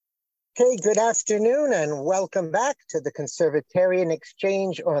Okay, good afternoon and welcome back to the Conservatarian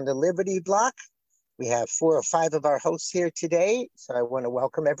Exchange on the Liberty Block. We have 4 or 5 of our hosts here today, so I want to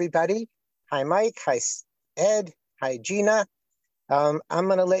welcome everybody. Hi, Mike. Hi, Ed. Hi, Gina. I'm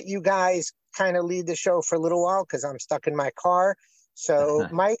going to let you guys kind of lead the show for a little while because I'm stuck in my car. So,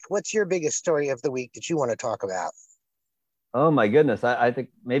 Mike, what's your biggest story of the week that you want to talk about? Oh my goodness. I think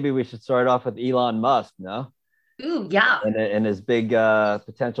maybe we should start off with Elon Musk, no? Ooh, yeah. And his big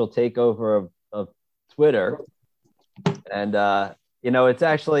potential takeover of Twitter. And it's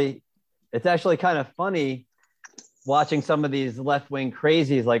actually kind of funny watching some of these left-wing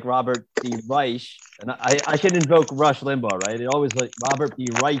crazies like Robert B. Reich. And I should invoke Rush Limbaugh, right? It always like Robert B.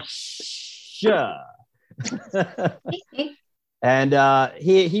 Reich. And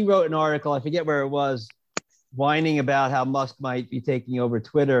he wrote an article, I forget where it was, whining about how Musk might be taking over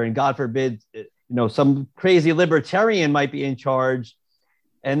Twitter, and God forbid, some crazy libertarian might be in charge,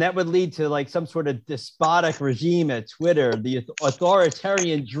 and that would lead to like some sort of despotic regime at Twitter, the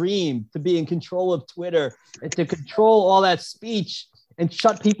authoritarian dream to be in control of Twitter and to control all that speech and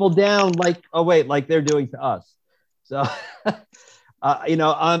shut people down like they're doing to us. So,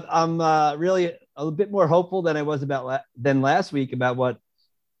 I'm really a bit more hopeful than I was than last week about what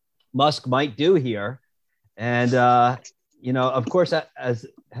Musk might do here. And, of course, as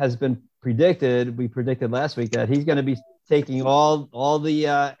has been predicted, we predicted last week that he's going to be taking all the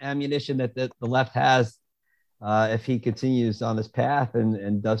ammunition that the left has if he continues on this path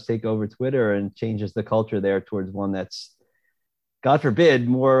and does take over Twitter and changes the culture there towards one that's, God forbid,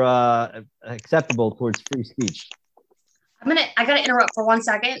 more acceptable towards free speech. I gotta interrupt for 1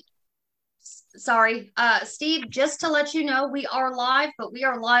 second. Sorry. Steve, just to let you know, we are live, but we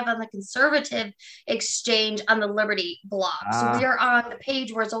are live on the Conservative Exchange on the Liberty Block. So we are on the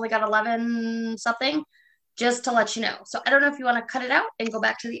page where it's only got 11 something, just to let you know. So I don't know if you want to cut it out and go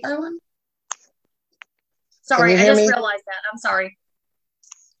back to the other one. Sorry, I just realized that. I'm sorry.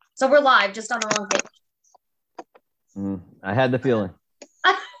 So we're live, just on the wrong page. I had the feeling.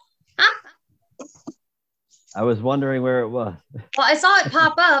 I was wondering where it was. Well, I saw it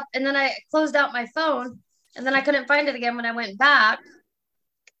pop up and then I closed out my phone and then I couldn't find it again when I went back.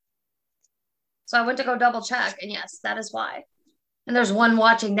 So I went to go double check, and yes, that is why. And there's one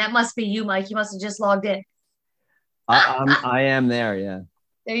watching. That must be you, Mike. You must have just logged in. I am there, yeah.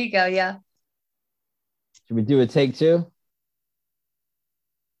 There you go, yeah. Should we do a take two?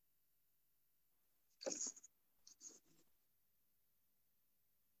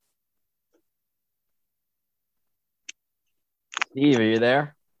 Steve, are you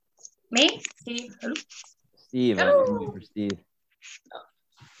there? Me? Steve? Who? Steve, I'm waiting for Steve.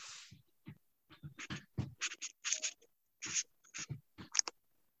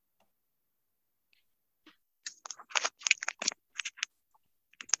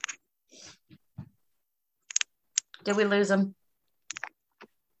 Did we lose him?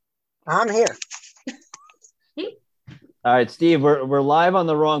 I'm here. All right, Steve, we're live on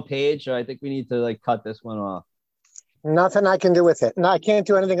the wrong page, so I think we need to cut this one off. Nothing I can do with it. No, I can't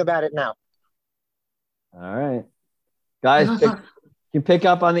do anything about it now. All right. Guys, you pick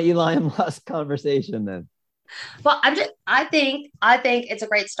up on the Elon Musk conversation then. Well, I think it's a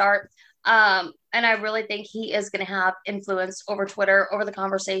great start. And I really think he is going to have influence over Twitter, over the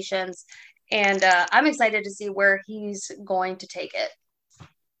conversations. And I'm excited to see where he's going to take it.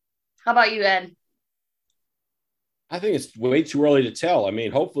 How about you, Ed? I think it's way too early to tell. I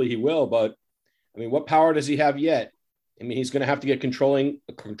mean, hopefully he will, but I mean, what power does he have yet? I mean, he's going to have to get controlling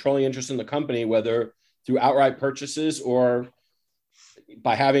interest in the company, whether through outright purchases or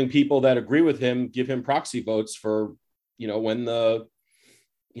by having people that agree with him give him proxy votes for, when the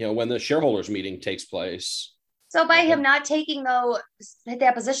shareholders meeting takes place. So by him not taking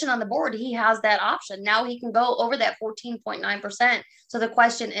that position on the board, he has that option. Now he can go over that 14.9%. So the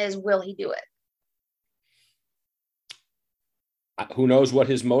question is, will he do it? Who knows what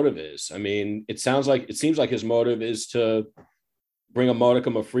his motive is? I mean, it seems like his motive is to bring a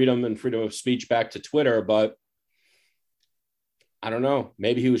modicum of freedom and freedom of speech back to Twitter, but I don't know.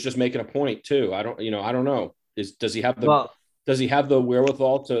 Maybe he was just making a point too. I don't know. Does he have the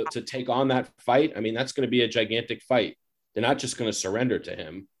wherewithal to take on that fight? I mean, that's going to be a gigantic fight. They're not just going to surrender to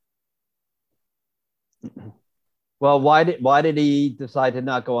him. Well, why did he decide to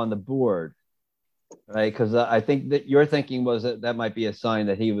not go on the board? Right, because I think that your thinking was that might be a sign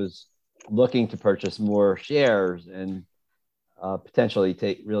that he was looking to purchase more shares and potentially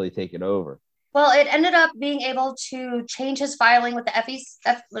take it over. Well, it ended up being able to change his filing with the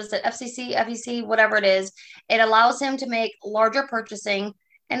FCC, FEC, whatever it is. It allows him to make larger purchasing,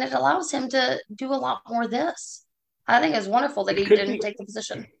 and it allows him to do a lot more of this. I think it's wonderful that he didn't take the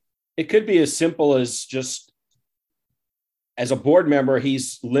position. it could be as simple as just as a board member,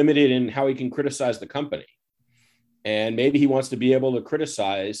 he's limited in how he can criticize the company. And maybe he wants to be able to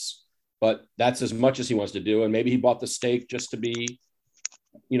criticize, but that's as much as he wants to do. And maybe he bought the stake just to be,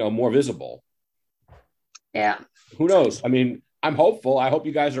 more visible. Yeah. Who knows? I mean, I'm hopeful. I hope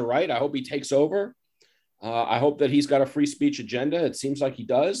you guys are right. I hope he takes over. I hope that he's got a free speech agenda. It seems like he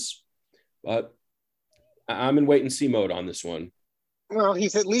does, but I'm in wait and see mode on this one. Well,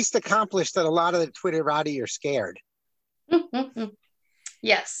 he's at least accomplished that a lot of the Twitterati are scared.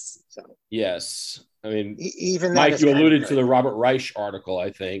 Yes. So yes. I mean, even Mike, you alluded to the Robert Reich article,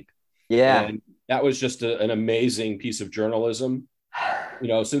 I think. Yeah. And that was just an amazing piece of journalism.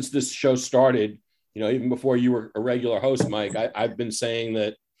 Since this show started, even before you were a regular host, Mike, I've been saying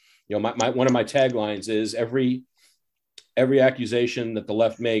that, one of my taglines is every accusation that the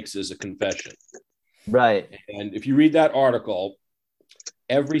left makes is a confession. Right. And if you read that article,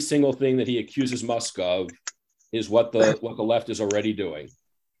 every single thing that he accuses Musk of is what the left is already doing.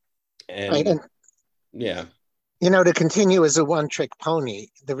 And yeah. To continue as a one-trick pony,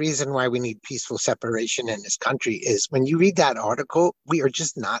 the reason why we need peaceful separation in this country is when you read that article, we are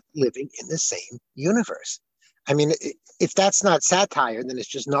just not living in the same universe. I mean, if that's not satire, then it's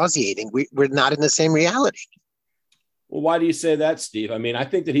just nauseating. We're not in the same reality. Well, why do you say that, Steve? I mean, I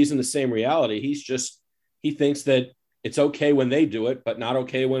think that he's in the same reality. He thinks that it's okay when they do it, but not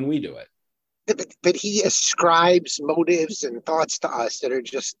okay when we do it. But he ascribes motives and thoughts to us that are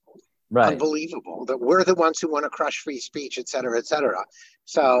just unbelievable, that we're the ones who want to crush free speech, et cetera, et cetera.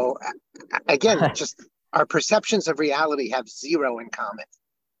 So again, just our perceptions of reality have zero in common.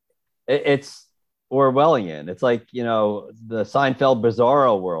 It's Orwellian. It's like, the Seinfeld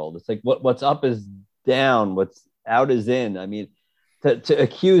Bizarro world. It's like what's up is down, what's out is in. I mean, to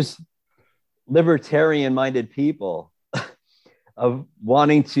accuse libertarian-minded people of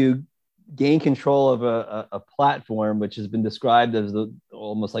wanting to gain control of a platform which has been described as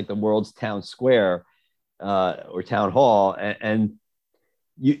almost like the world's town square or town hall, and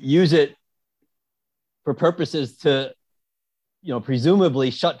you use it for purposes to,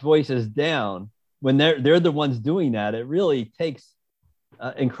 presumably shut voices down when they're the ones doing that. It really takes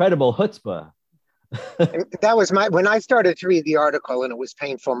incredible chutzpah. That was when I started to read the article, and it was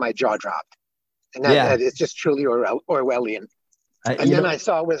painful. My jaw dropped, and that it's just truly Orwellian. And then I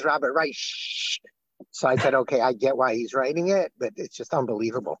saw it with Robert Reich. So I said, okay, I get why he's writing it, but it's just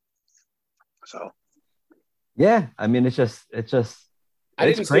unbelievable. So, yeah, I mean, it's just. I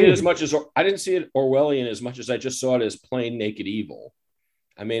didn't see it Orwellian as much as I just saw it as plain naked evil.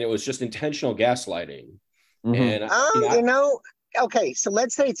 I mean, it was just intentional gaslighting. Mm-hmm. And okay, so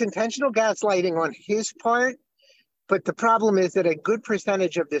let's say it's intentional gaslighting on his part, but the problem is that a good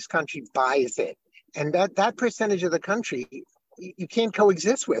percentage of this country buys it, and that percentage of the country you can't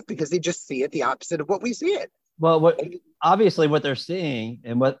coexist with because they just see it the opposite of what we see it. Well, obviously what they're seeing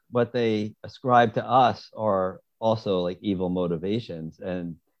and what they ascribe to us are also like evil motivations.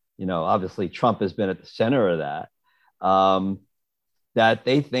 And, obviously Trump has been at the center of that, that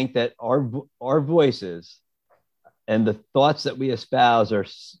they think that our voices and the thoughts that we espouse are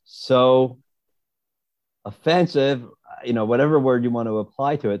so offensive, whatever word you want to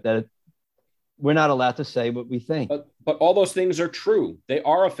apply to it, that we're not allowed to say what we think. But all those things are true. They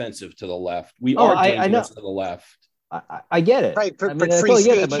are offensive to the left. We are dangerous to the left. I get it. Right, but free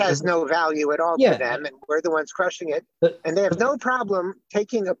speech has no value at all to them, and we're the ones crushing it. And they have no problem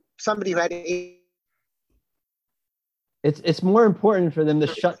taking somebody who had It's more important for them to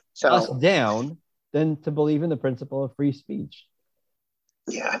shut us down than to believe in the principle of free speech.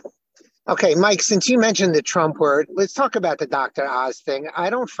 Yeah. Okay, Mike, since you mentioned the Trump word, let's talk about the Dr. Oz thing. I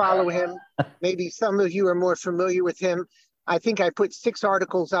don't follow him. Maybe some of you are more familiar with him. I think I put 6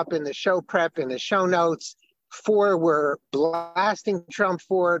 articles up in the show prep, in the show notes. 4 were blasting Trump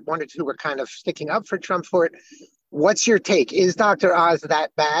for it. 1 or 2 were kind of sticking up for Trump for it. What's your take? Is Dr. Oz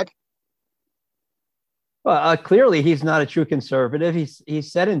that bad? Well, clearly he's not a true conservative.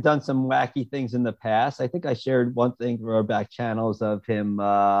 He's said and done some wacky things in the past. I think I shared one thing through our back channels of him.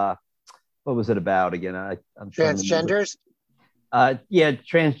 What was it about again? I'm transgenders.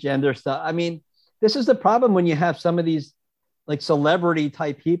 Transgender stuff. I mean, this is the problem when you have some of these like celebrity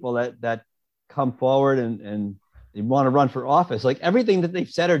type people that come forward and they want to run for office. Like everything that they've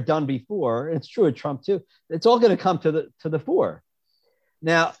said or done before, and it's true of Trump too, it's all going to come to the fore.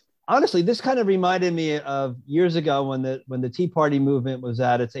 Now, honestly, this kind of reminded me of years ago when the Tea Party movement was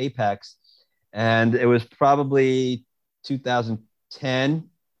at its apex, and it was probably 2010,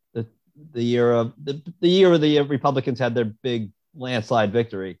 the year of the Republicans had their big landslide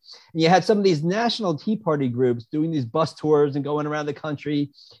victory. And you had some of these national Tea Party groups doing these bus tours and going around the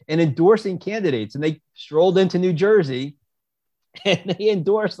country and endorsing candidates. And they strolled into New Jersey and they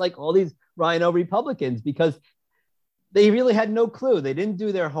endorsed like all these Rhino Republicans because they really had no clue. They didn't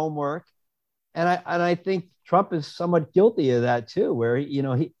do their homework. And I think Trump is somewhat guilty of that too, where he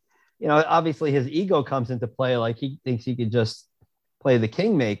obviously his ego comes into play. Like he thinks he could just play the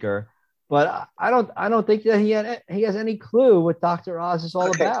kingmaker, but I don't think that he has any clue what Dr. Oz is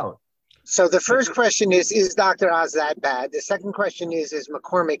all about. So the first question is Dr. Oz that bad? The second question is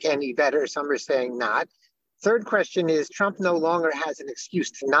McCormick any better? Some are saying not. Third question is Trump no longer has an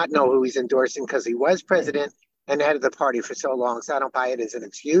excuse to not know who he's endorsing because he was president and head of the party for so long. So I don't buy it as an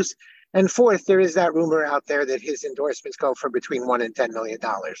excuse. And fourth, there is that rumor out there that his endorsements go for between $1 and $10 million.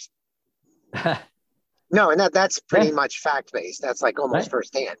 No, and that's pretty much fact-based. That's like almost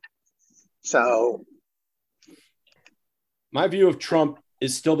firsthand. So my view of Trump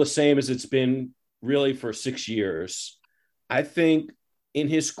is still the same as it's been really for 6 years. I think in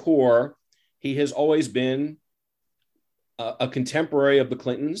his core, he has always been a contemporary of the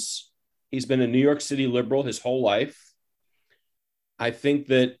Clintons. He's been a New York City liberal his whole life. I think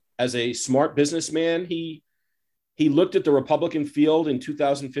that as a smart businessman, he looked at the Republican field in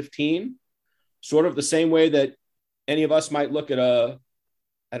 2015, sort of the same way that any of us might look at a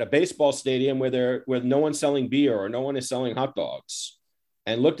baseball stadium where no one's selling beer or no one is selling hot dogs,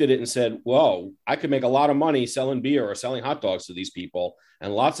 and looked at it and said, whoa, I could make a lot of money selling beer or selling hot dogs to these people,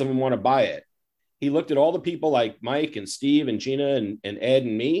 and lots of them want to buy it. He looked at all the people like Mike and Steve and Gina and Ed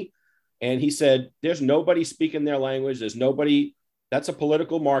and me, and he said, there's nobody speaking their language. There's nobody. That's a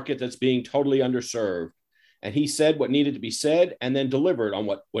political market that's being totally underserved. And he said what needed to be said and then delivered on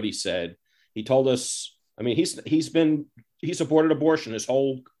what he said. He told us, I mean, he supported abortion his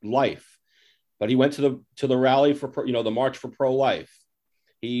whole life, but he went to the rally for, the March for Pro-Life.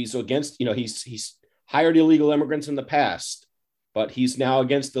 He's against, he's hired illegal immigrants in the past, but he's now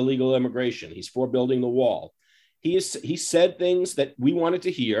against illegal immigration. He's for building the wall. He said things that we wanted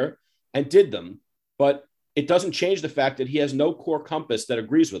to hear and did them, but it doesn't change the fact that he has no core compass that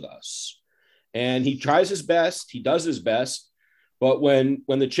agrees with us. And he tries his best, he does his best, but when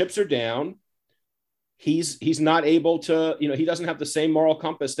the chips are down, he's not able to, he doesn't have the same moral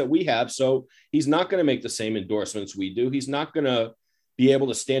compass that we have. So he's not going to make the same endorsements we do. He's not going to be able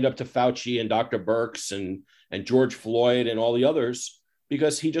to stand up to Fauci and Dr. Birx and George Floyd and all the others,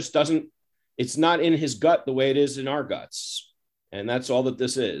 because he just doesn't, it's not in his gut the way it is in our guts. And that's all that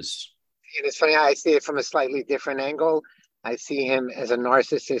this is. And it's funny, I see it from a slightly different angle. I see him as a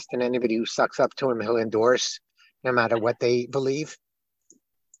narcissist, and anybody who sucks up to him, he'll endorse no matter what they believe.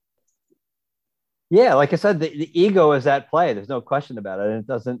 Yeah, like I said, the ego is at play. There's no question about it. And it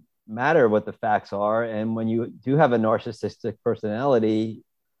doesn't matter what the facts are. And when you do have a narcissistic personality,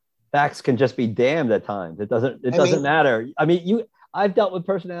 facts can just be damned at times. It doesn't matter. I mean, I've dealt with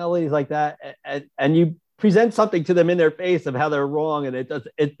personalities like that, and you present something to them in their face of how they're wrong, and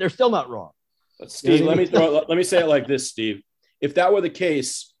they're still not wrong. But Steve, let me say it like this, Steve. If that were the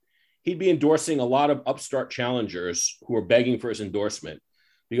case, he'd be endorsing a lot of upstart challengers who are begging for his endorsement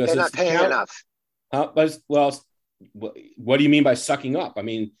because they're not paying enough. Well, what do you mean by sucking up? I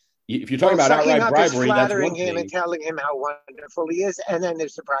mean, if you're talking about outright bribery, that's one thing. And telling him how wonderful he is, and then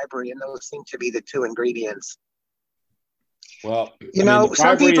there's the bribery, and those seem to be the two ingredients. Well,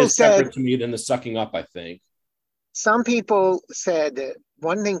 some people said separate to me than the sucking up, I think. Some people said that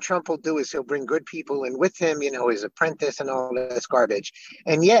one thing Trump will do is he'll bring good people in with him, his apprentice and all this garbage.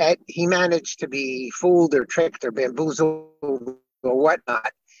 And yet he managed to be fooled or tricked or bamboozled or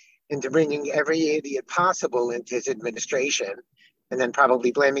whatnot into bringing every idiot possible into his administration and then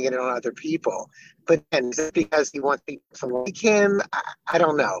probably blaming it on other people. But then is it because he wants people to like him? I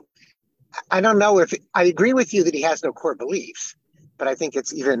don't know. I don't know if I agree with you that he has no core beliefs, but I think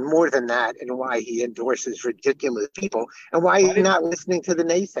it's even more than that, and why he endorses ridiculous people and why he's not listening to the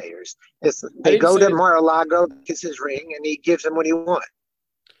naysayers. They go to Mar-a-Lago, kiss his ring, and he gives them what he wants.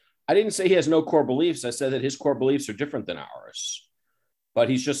 I didn't say he has no core beliefs. I said that his core beliefs are different than ours, but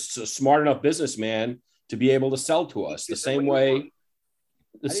he's just a smart enough businessman to be able to sell to us the same way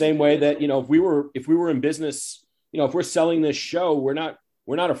that, if we were in business, if we're selling this show, we're not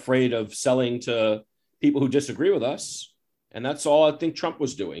afraid of selling to people who disagree with us. And that's all I think Trump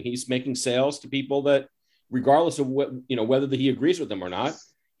was doing. He's making sales to people that, regardless of whether he agrees with them or not,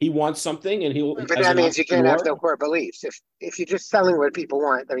 he wants something, and he'll. But that means you can't have no core beliefs. If you're just selling what people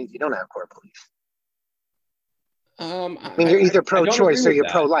want, that means you don't have core beliefs. You're either pro-choice or you're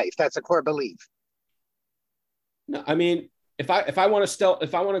pro-life. That's a core belief. No, I mean, if I want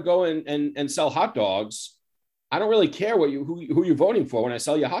to go and sell hot dogs, I don't really care who you're voting for when I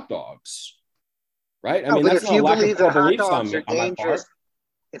sell you hot dogs, right? I No, mean, but that's if not a you lack of believe core that hot beliefs dogs are on my part. dangerous,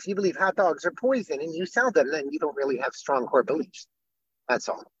 if you believe hot dogs are poison and you sell them, then you don't really have strong core beliefs. That's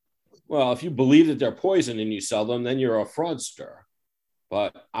all. Well, if you believe that they're poison and you sell them, then you're a fraudster.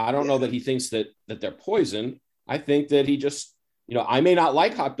 But I don't know that he thinks that they're poison. I think that he just, I may not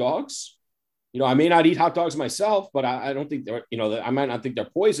like hot dogs. I may not eat hot dogs myself, but I don't think they're, I might not think they're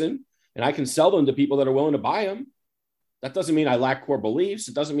poison, and I can sell them to people that are willing to buy them. That doesn't mean I lack core beliefs.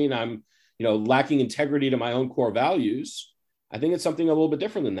 It doesn't mean I'm, lacking integrity to my own core values. I think it's something a little bit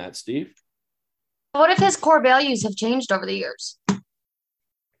different than that, Steve. What if his core values have changed over the years?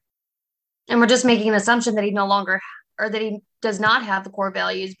 And we're just making an assumption that he no longer, or that he does not have the core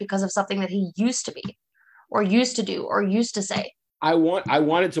values because of something that he used to be, or used to do, or used to say. I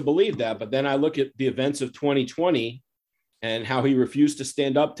wanted to believe that, but then I look at the events of 2020 and how he refused to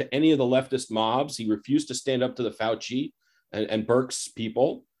stand up to any of the leftist mobs. He refused to stand up to the Fauci and Birx's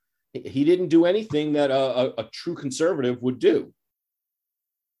people. He didn't do anything that a true conservative would do.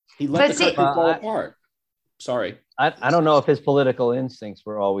 He let the country fall apart. Sorry. I don't know if his political instincts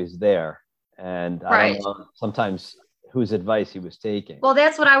were always there. And I don't know sometimes whose advice he was taking. Well,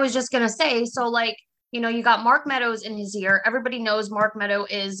 that's what I was just going to say. So you got Mark Meadows in his ear. Everybody knows Mark Meadows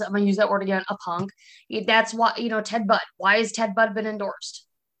is, I'm going to use that word again, a punk. That's why, Ted Budd. Why has Ted Budd been endorsed?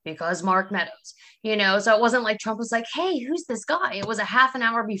 Because Mark Meadows, so it wasn't like Trump was like, hey, who's this guy? It was a half an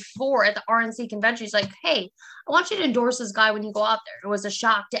hour before at the RNC convention. He's like, hey, I want you to endorse this guy when you go out there. It was a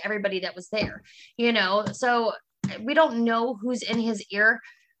shock to everybody that was there, so we don't know who's in his ear.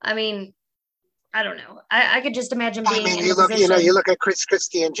 I mean, I don't know. I could just imagine being. I mean, you look at Chris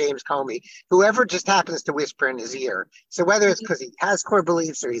Christie and James Comey. Whoever just happens to whisper in his ear. So whether it's because he has core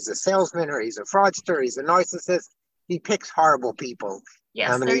beliefs, or he's a salesman, or he's a fraudster, or he's a narcissist, he picks horrible people.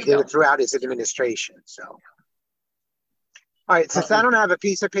 Yes, and he did it throughout his administration. So, all right. Since I don't have a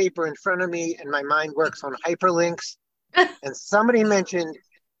piece of paper in front of me, and my mind works on hyperlinks, and somebody mentioned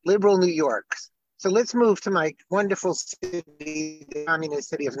liberal New York. So let's move to my wonderful city, the communist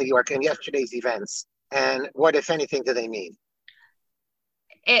city of New York, and yesterday's events. And what, if anything, do they mean?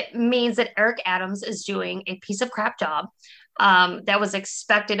 It means that Eric Adams is doing a piece of crap job that was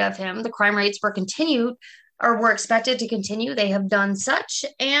expected of him. The crime rates were expected to continue. They have done such,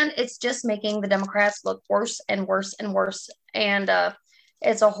 and it's just making the Democrats look worse and worse and worse. And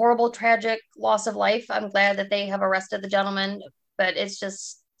it's a horrible, tragic loss of life. I'm glad that they have arrested the gentleman, but it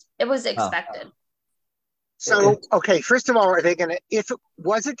was expected. So, okay, first of all, are they going to, if it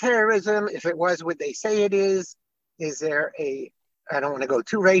was a terrorism, if it was, would they say it is? Is there I don't want to go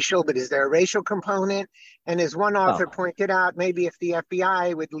too racial, but is there a racial component? And as one author pointed out, maybe if the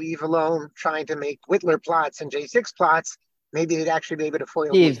FBI would leave alone trying to make Whitler plots and J6 plots, maybe they'd actually be able to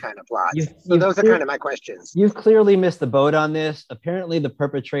foil these kind of plots. So those are kind of my questions. You've clearly missed the boat on this. Apparently, the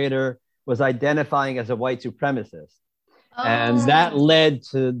perpetrator was identifying as a white supremacist. Oh. And that led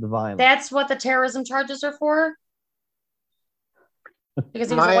to the violence. That's what the terrorism charges are for? Because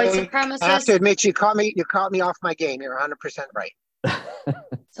he's a white supremacist? I have to admit, you caught me off my game. You're 100% right.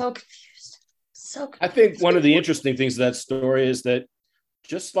 So confused. I think one of the interesting things of that story is that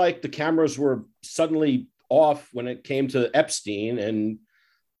just like the cameras were suddenly off when it came to Epstein, and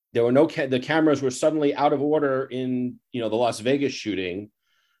there were the cameras were suddenly out of order in, the Las Vegas shooting,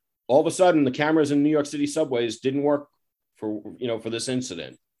 all of a sudden the cameras in New York City subways didn't work for this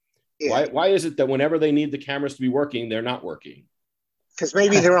incident. Yeah. Why is it that whenever they need the cameras to be working, they're not working? Because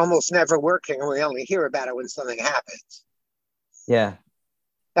maybe they're almost never working, and we only hear about it when something happens. Yeah,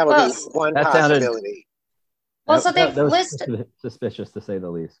 that would be one possibility. So they've listed suspicious, to say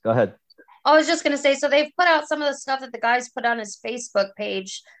the least. Go ahead. I was just going to say, so they've put out some of the stuff that the guys put on his Facebook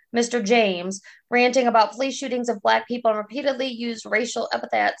page, Mr. James, ranting about police shootings of Black people and repeatedly used racial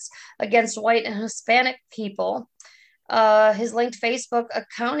epithets against white and Hispanic people. His linked Facebook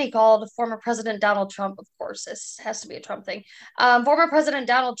account, he called former President Donald Trump, of course, this has to be a Trump thing, former President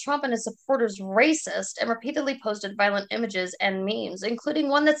Donald Trump and his supporters racist, and repeatedly posted violent images and memes, including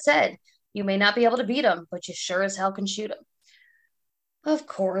one that said, "You may not be able to beat him, but you sure as hell can shoot him." Of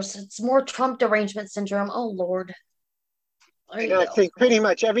course, it's more Trump derangement syndrome. Oh, Lord. I think pretty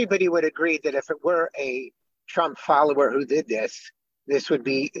much everybody would agree that if it were a Trump follower who did this would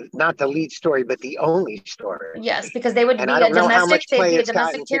be not the lead story, but the only story. Yes, because they would be a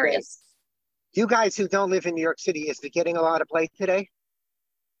domestic terrorist. You guys who don't live in New York City, is it getting a lot of play today?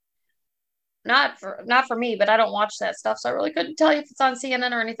 Not for me, but I don't watch that stuff, so I really couldn't tell you if it's on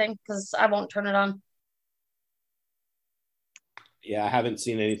CNN or anything because I won't turn it on. Yeah, I haven't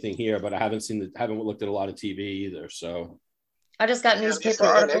seen anything here, but I haven't looked at a lot of TV either. So I just got I'm just newspaper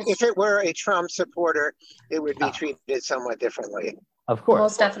saying, articles. if it were a Trump supporter, it would be Oh. treated somewhat differently. Of course.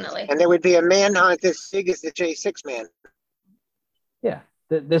 Most definitely. And there would be a manhunt as big as the J6 man. Yeah.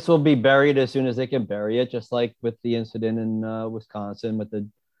 This will be buried as soon as they can bury it, just like with the incident in Wisconsin with the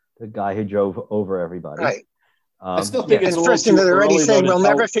guy who drove over everybody. Right. I still think And it's a little first thing too they're already early, saying, though, to we'll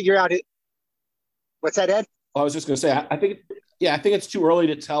tell. never figure out it. What's that, Ed? I was just going to say, I think it's too early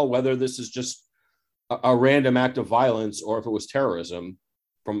to tell whether this is just a random act of violence or if it was terrorism.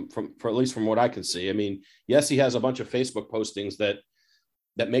 For at least from what I can see. I mean, yes, he has a bunch of Facebook postings that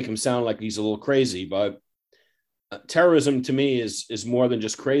make him sound like he's a little crazy, but terrorism to me is more than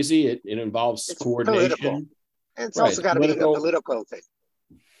just crazy. It involves It's coordination. political. And it's also got to be a political thing.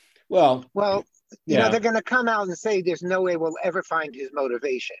 Well, you know, they're going to come out and say there's no way we'll ever find his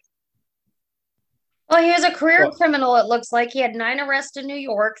motivation. Well, he was a career criminal, it looks like. He had 9 arrests in New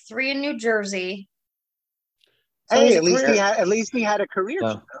York, 3 in New Jersey. So hey, at least he had a career.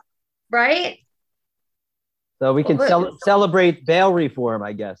 Yeah. Right? So we can celebrate bail reform,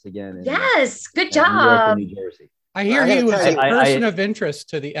 I guess, again. Yes, good job. New York and New Jersey. I hear he was a person of interest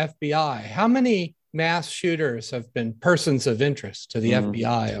to the FBI. How many mass shooters have been persons of interest to the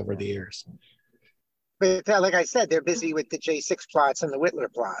FBI over the years? But like I said, they're busy with the J6 plots and the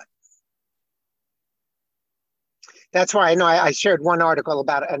Whitler plot. That's why I know I shared one article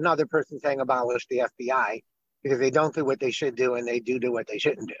about another person saying abolish the FBI because they don't do what they should do and they do what they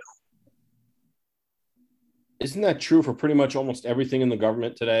shouldn't do. Isn't that true for pretty much almost everything in the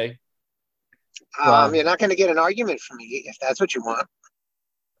government today? You're not going to get an argument from me if that's what you want.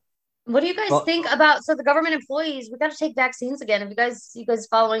 What do you guys think about the government employees? We got to take vaccines again. Have you guys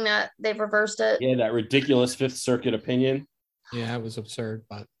following that? They've reversed it. Yeah, that ridiculous Fifth Circuit opinion. Yeah, it was absurd,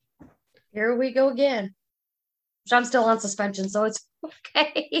 but here we go again. Which I'm still on suspension, so it's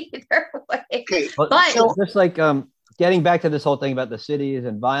okay either way. Okay. But so just like getting back to this whole thing about the cities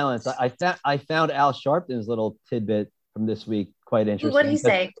and violence, I found Al Sharpton's little tidbit from this week quite interesting. What did he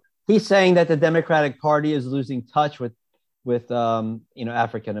say? He's saying that the Democratic Party is losing touch with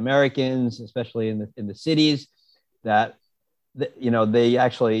African Americans, especially in the cities. That they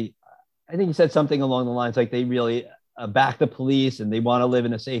actually, I think he said something along the lines like they really back the police and they want to live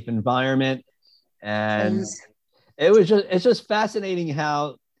in a safe environment. And it's just fascinating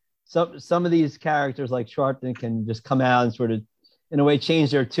how some of these characters like Sharpton can just come out and sort of, in a way, change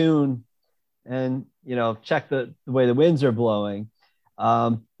their tune and, check the way the winds are blowing.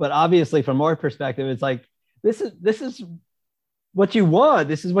 But obviously from our perspective, it's like, this is what you want.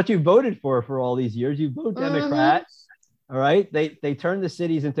 This is what you voted for all these years. You vote Democrat. All right. They turned the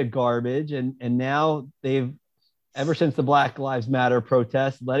cities into garbage. And now ever since the Black Lives Matter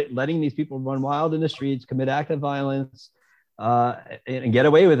protests, letting these people run wild in the streets, commit active violence, and get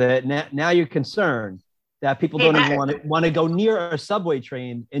away with it. Now you're concerned that people don't even want to go near a subway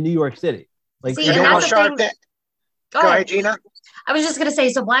train in New York City. Like, see, you don't want Sharpton. Go ahead, Gina. I was just going to say,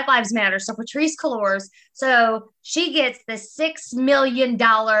 so Black Lives Matter. So Patrisse Cullors, so she gets the $6 million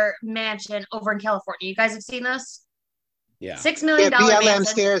mansion over in California. You guys have seen this? Yeah. $6 million BLM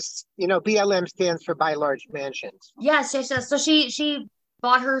mansion. BLM stands for by large mansions. Yes. So she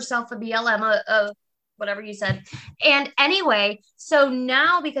bought herself a BLM, a whatever you said. And anyway, so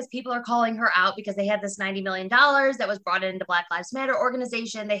now because people are calling her out because they had this $90 million that was brought into Black Lives Matter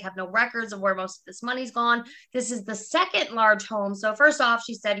organization, they have no records of where most of this money's gone. This is the second large home. So first off,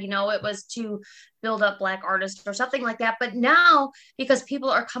 she said, it was to build up Black artists or something like that. But now, because people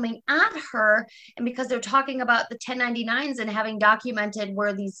are coming at her and because they're talking about the 1099s and having documented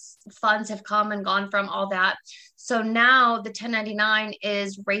where these funds have come and gone from, all that. So now the 1099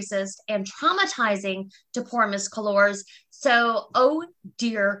 is racist and traumatizing to poor Miss Cullors. So, oh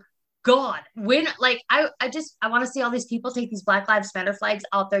dear God, when I want to see all these people take these Black Lives Matter flags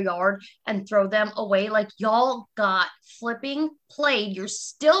out their yard and throw them away. Like, y'all got flipping played. You're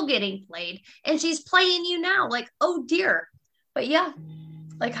still getting played, and she's playing you now. Like, oh dear. But yeah,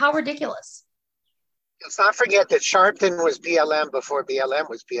 like, how ridiculous. Let's not forget that Sharpton was BLM before BLM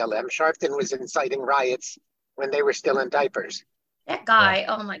was BLM. Sharpton was inciting riots when they were still in diapers. That guy,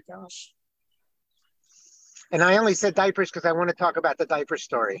 oh my gosh. And I only said diapers because I want to talk about the diaper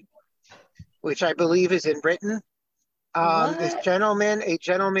story, which I believe is in Britain. A gentleman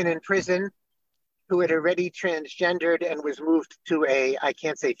in prison who had already transgendered and was moved to I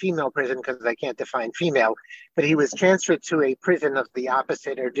can't say female prison because I can't define female, but he was transferred to a prison of the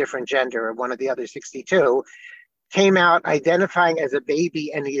opposite or different gender or one of the other 62, came out identifying as a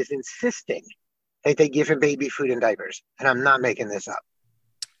baby, and he is insisting that they give him baby food and diapers. And I'm not making this up.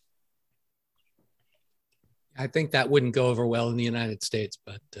 I think that wouldn't go over well in the United States,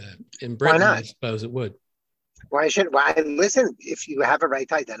 but in Britain, I suppose it would. Why listen? If you have a right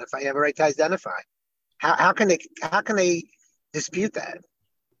to identify, you have a right to identify. How can they dispute that?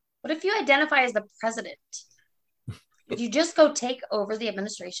 What if you identify as the president? Would you just go take over the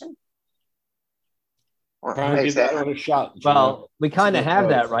administration? Well, Try and give that one a shot. Well, we kind of have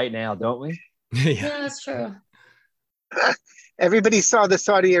that right now, don't we? Yeah, that's true. Everybody saw the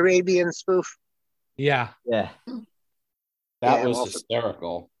Saudi Arabian spoof. Yeah. That was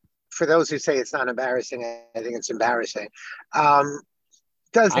hysterical. For those who say it's not embarrassing, I think it's embarrassing.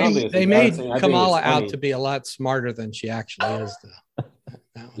 They made Kamala out to be a lot smarter than she actually is, though.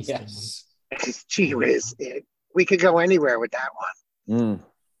 Yes. Gee whiz. We could go anywhere with that one.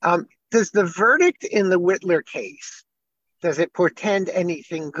 Does the verdict in the Whitler case, does it portend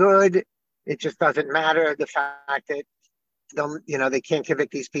anything good? It just doesn't matter, the fact that they can't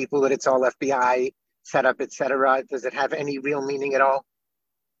convict these people, that it's all FBI set up, etc. Does it have any real meaning at all?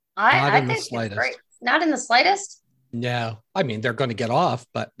 I think it's great. Not in the slightest. No, I mean, they're going to get off,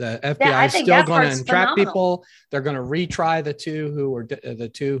 but the FBI is still going to entrap people. They're going to retry the two who were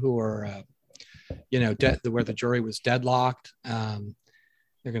where the jury was deadlocked.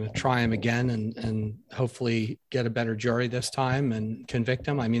 They're going to try him again and hopefully get a better jury this time and convict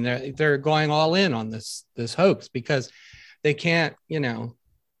him. I mean, they're going all in on this hoax because they can't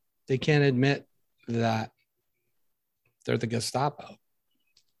admit that they're the Gestapo.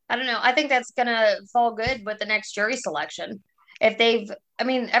 I don't know. I think that's going to fall good with the next jury selection.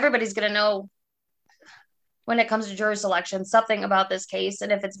 Everybody's going to know when it comes to jury selection, something about this case.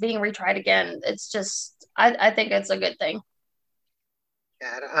 And if it's being retried again, it's just, I think it's a good thing.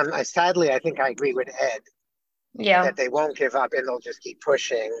 Yeah, sadly, I think I agree with Ed. Yeah. That they won't give up and they'll just keep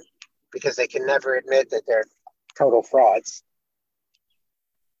pushing because they can never admit that they're total frauds.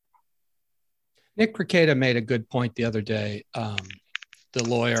 Nick Ricada made a good point the other day. The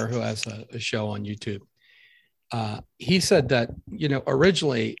lawyer who has a show on YouTube. He said that,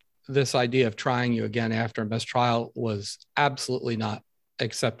 originally this idea of trying you again after a mistrial was absolutely not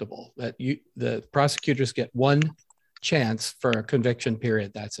acceptable. That the prosecutors get one chance for a conviction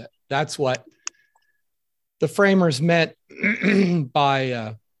period. That's it. That's what the framers meant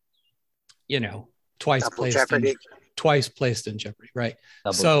by, twice placed in jeopardy. Right.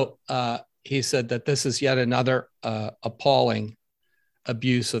 So he said that this is yet another appalling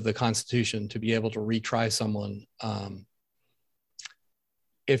abuse of the Constitution to be able to retry someone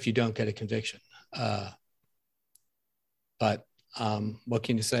if you don't get a conviction. But what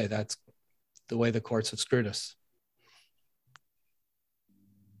can you say? That's the way the courts have screwed us.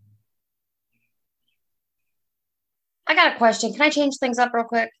 I got a question. Can I change things up real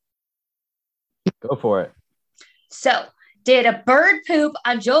quick? Go for it. So, did a bird poop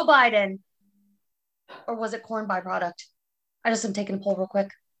on Joe Biden, or was it corn byproduct? I just am taking a poll real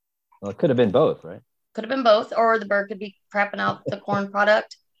quick. Well, it could have been both, right? Could have been both, or the bird could be crapping out the corn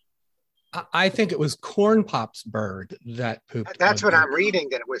product. I think it was Corn Pop's bird that pooped. That's what I'm reading,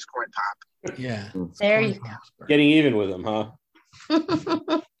 that it was Corn Pop. Yeah. There you go. Getting even with him, huh?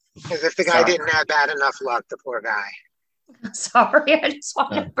 Because if the guy didn't have bad enough luck, the poor guy. Sorry, I just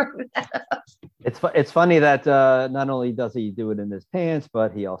wanted to bring that up. It's funny that not only does he do it in his pants,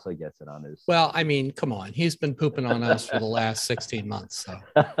 but he also gets it on his. Well, I mean, come on. He's been pooping on us for the last 16 months. So.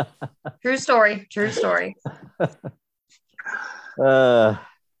 True story. True story. All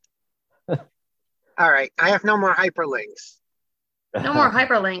right. I have no more hyperlinks. No more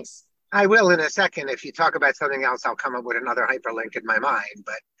hyperlinks. I will in a second. If you talk about something else, I'll come up with another hyperlink in my mind.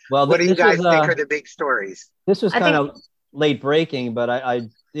 But what do you guys think are the big stories? This was kind of late breaking, but I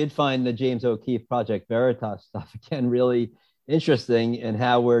did find the James O'Keefe Project Veritas stuff again really interesting, and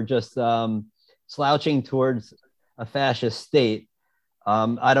how we're just slouching towards a fascist state.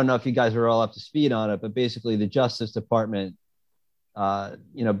 I don't know if you guys are all up to speed on it, but basically the Justice Department,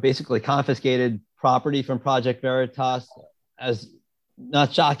 basically confiscated property from Project Veritas. As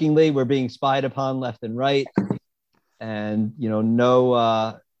not shockingly, we're being spied upon left and right, and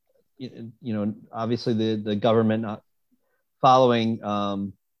obviously the government not following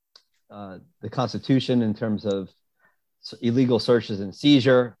the Constitution in terms of illegal searches and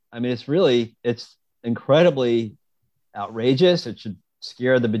seizure. I mean, it's incredibly outrageous. It should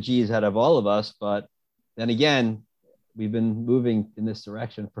scare the bejeez out of all of us. But then again, we've been moving in this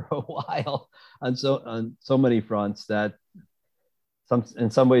direction for a while on so many fronts that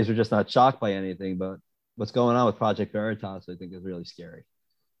in some ways we're just not shocked by anything. But what's going on with Project Veritas, I think, is really scary.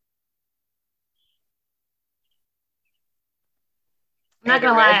 I'm not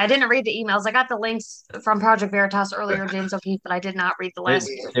gonna lie, I didn't read the emails. I got the links from Project Veritas earlier, James O'Keefe, but I did not read the last.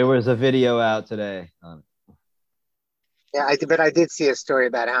 There was a video out today. Yeah, but I did see a story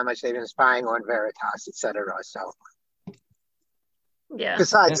about how much they've been spying on Veritas, et cetera. So Yeah.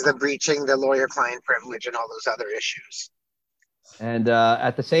 besides the breaching the lawyer-client privilege and all those other issues. And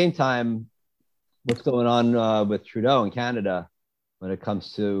at the same time, what's going on with Trudeau in Canada when it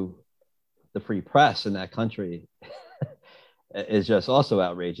comes to the free press in that country is just also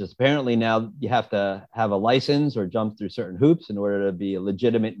outrageous. Apparently now you have to have a license or jump through certain hoops in order to be a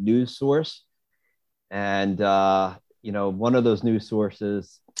legitimate news source. And, one of those news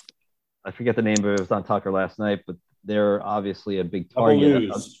sources, I forget the name of it, it was on Tucker last night, but they're obviously a big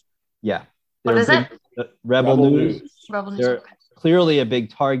target. Yeah. What is it? Rebel News. Rebel News. They're Okay. clearly a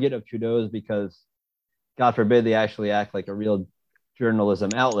big target of Trudeau's because, God forbid, they actually act like a real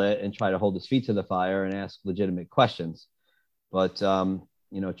journalism outlet and try to hold his feet to the fire and ask legitimate questions. But,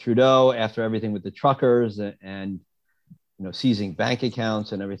 Trudeau, after everything with the truckers and seizing bank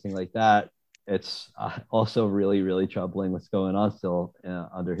accounts and everything like that, it's also really, really troubling what's going on still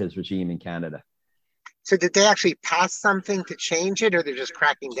under his regime in Canada. So did they actually pass something to change it, or they're just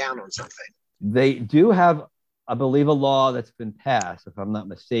cracking down on something? They do have, I believe, a law that's been passed, if I'm not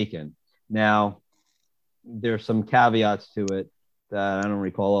mistaken. Now, there's some caveats to it that I don't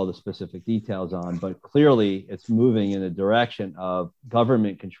recall all the specific details on, but clearly it's moving in the direction of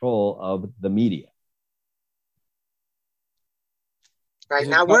government control of the media. Right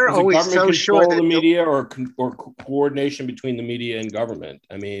now, we're always so sure that the media or coordination between the media and government.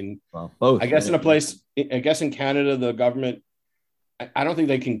 I mean, well, both. I guess in Canada, the government, I don't think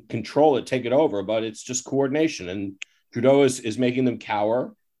they can control it, take it over, but it's just coordination. And Trudeau is making them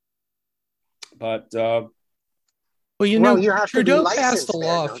cower. But Trudeau passed a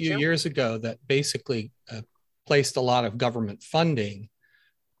law a few years ago that basically placed a lot of government funding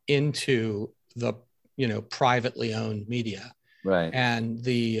into the privately owned media. Right. And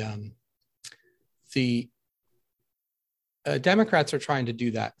the Democrats are trying to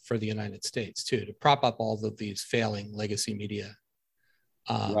do that for the United States too, to prop up all of these failing legacy media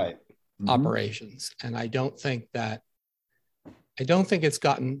operations. And I don't think it's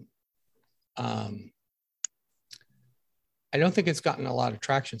gotten a lot of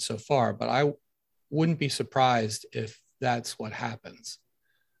traction so far, but I wouldn't be surprised if that's what happens.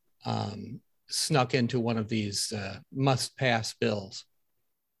 Snuck into one of these must-pass bills.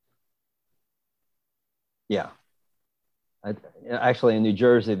 Yeah. Actually, in New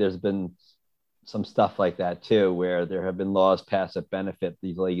Jersey, there's been some stuff like that too, where there have been laws passed that benefit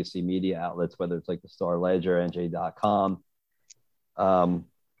these legacy media outlets, whether it's like the Star Ledger, NJ.com.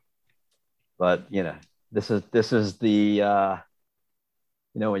 But this is the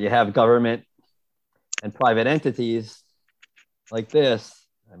when you have government and private entities like this.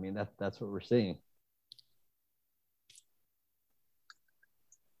 I mean, that's what we're seeing.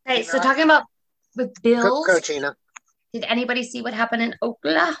 Hey, so talking about with bills, go Gina. Did anybody see what happened in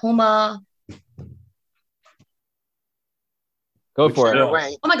Oklahoma? Go for it.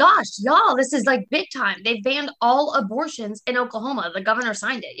 Oh my gosh, y'all, this is like big time. They banned all abortions in Oklahoma. The governor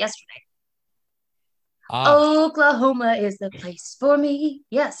signed it yesterday. Oklahoma is the place for me.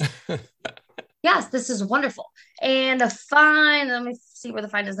 Yes. Yes, this is wonderful. And the fine, let me see where the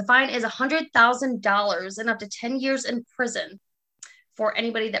fine is. The fine is $100,000 and up to 10 years in prison for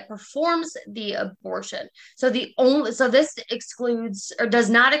anybody that performs the abortion. So this excludes or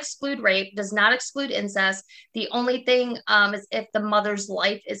does not exclude rape, does not exclude incest. The only thing is if the mother's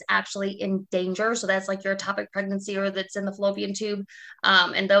life is actually in danger. So that's like your ectopic pregnancy or that's in the fallopian tube.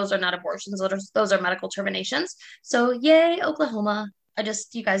 And those are not abortions. Those are medical terminations. So yay, Oklahoma.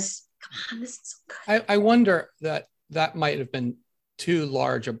 You guys, come on, this is so good. I wonder that might have been too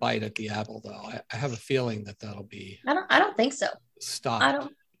large a bite at the apple, though. I have a feeling that'll be. I don't think so. Stopped.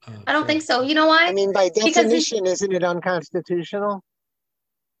 I don't think so. You know why? I mean, by definition, isn't it unconstitutional?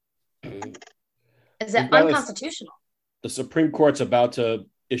 Is it unconstitutional? The Supreme Court's about to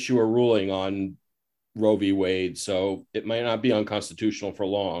issue a ruling on Roe v. Wade, so it might not be unconstitutional for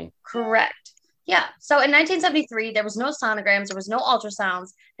long. Correct. Yeah. So in 1973, there was no sonograms, there was no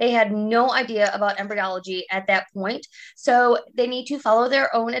ultrasounds. They had no idea about embryology at that point. So they need to follow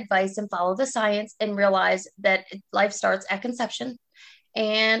their own advice and follow the science and realize that life starts at conception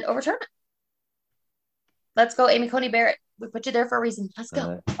and overturn it. Let's go, Amy Coney Barrett. We put you there for a reason. Let's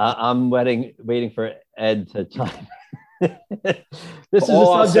go. I'm waiting for Ed to chime. This is a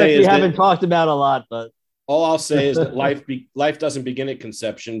subject we haven't talked about a lot, but all I'll say is that life doesn't begin at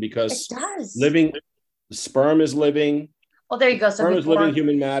conception because the sperm is living. Well, there you go. Sperm is living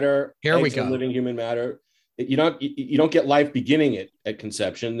human matter. Here we go. Living human matter. You don't get life beginning at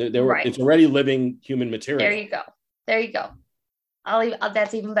conception. It's already living human material. There you go.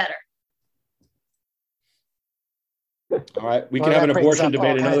 That's even better. All right, we Well, can have an that brings abortion up all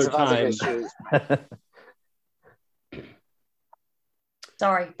debate kinds another of other time. issues.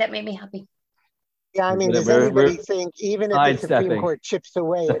 Sorry, that made me happy. Yeah, I mean, does anybody think even if the Supreme Court chips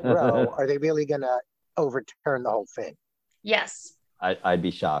away at Roe, are they really going to overturn the whole thing? Yes. I'd be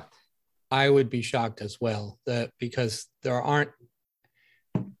shocked. I would be shocked as well, because there aren't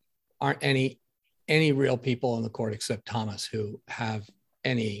any real people in the court except Thomas who have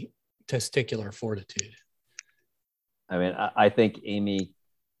any testicular fortitude. I mean, I think Amy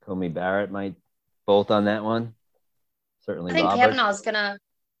Coney Barrett might bolt on that one. Certainly, I think Robert. Kavanaugh's gonna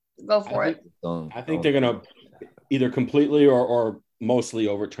go for it. I think they're going to either completely or mostly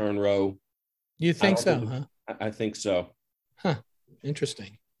overturn Roe. You think so, huh? I think so. Huh.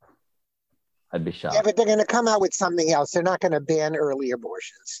 Interesting. I'd be shocked. Yeah, but they're going to come out with something else. They're not going to ban early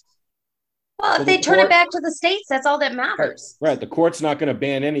abortions. Well, if they turn it back to the states, that's all that matters. Right. The court's not going to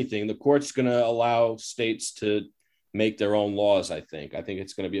ban anything. The court's going to allow states to make their own laws, I think. I think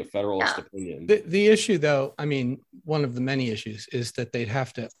it's going to be a federalist opinion. The issue, though, I mean, one of the many issues is that they'd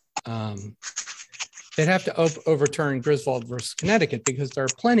have to overturn Griswold versus Connecticut, because there are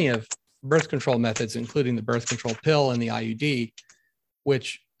plenty of birth control methods, including the birth control pill and the IUD,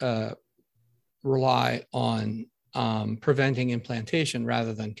 which rely on preventing implantation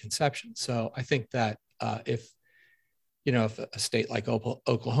rather than conception. So I think that if a state like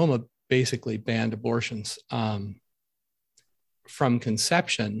Oklahoma basically banned abortions from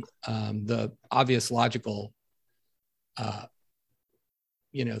conception, the obvious logical, the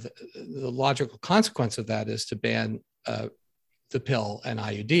logical consequence of that is to ban the pill and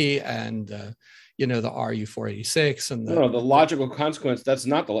IUD and the RU486 and the logical consequence. That's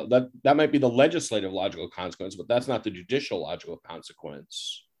not that might be the legislative logical consequence, but that's not the judicial logical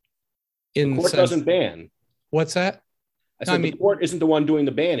consequence. The court doesn't ban. What's that? The court isn't the one doing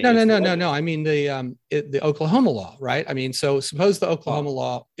the banning. No. I mean the Oklahoma law, right? I mean, so suppose the Oklahoma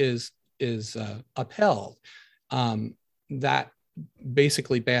law is upheld, that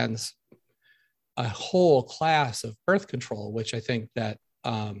basically bans a whole class of birth control, which I think that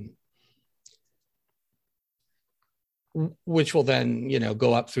which will then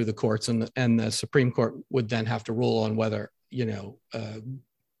go up through the courts, and the Supreme Court would then have to rule on whether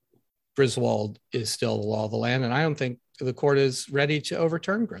Griswold is still the law of the land, and I don't think the court is ready to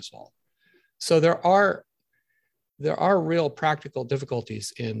overturn Griswold. So there are real practical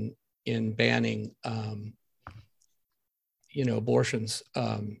difficulties in banning abortions.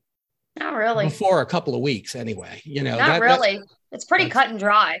 Not really. Before a couple of weeks, anyway. Not really. It's pretty cut and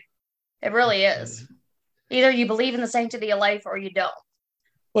dry. It really is. Either you believe in the sanctity of life or you don't.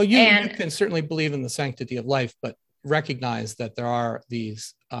 Well, you can certainly believe in the sanctity of life, but recognize that there are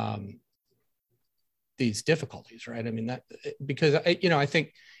these difficulties, right? I mean, that because I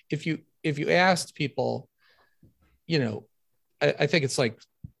think if you asked people, I think it's like,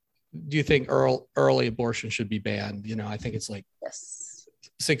 do you think early abortion should be banned? I think it's like yes.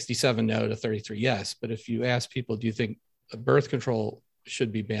 67 no to 33 yes. But if you ask people, do you think birth control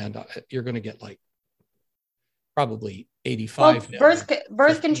should be banned? You're going to get like probably 85 no.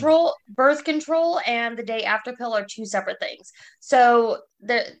 Birth control and the day after pill are two separate things. So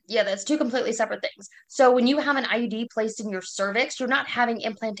that's two completely separate things. So when you have an IUD placed in your cervix, you're not having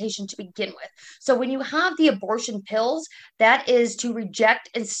implantation to begin with. So when you have the abortion pills, that is to reject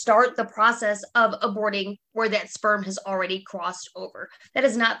and start the process of aborting where that sperm has already crossed over. That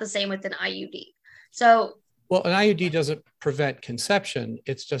is not the same with an IUD. So well, an IUD doesn't prevent conception.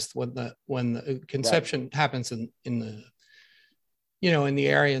 It's just when the conception happens in the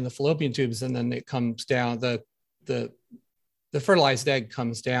area in the fallopian tubes, and then it comes down, the fertilized egg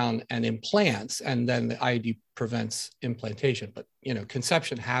comes down and implants, and then the IUD prevents implantation. But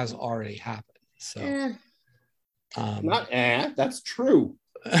conception has already happened. So that's true.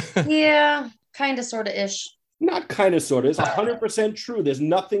 Yeah, kind of, sort of ish. Not kind of, sort of. It's 100% true. There's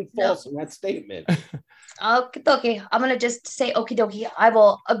nothing false in that statement. Okay. I'm going to just say okie dokie. I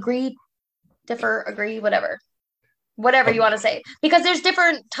will agree, differ, agree, whatever you want to say. Because there's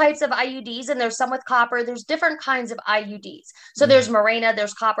different types of IUDs, and there's some with copper. There's different kinds of IUDs. So there's Mirena,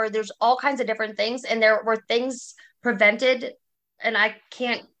 there's copper, there's all kinds of different things. And there were things prevented, and I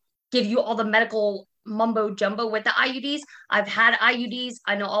can't give you all the medical mumbo jumbo with the IUDs. I've had IUDs.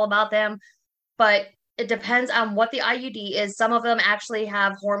 I know all about them. But it depends on what the IUD is. Some of them actually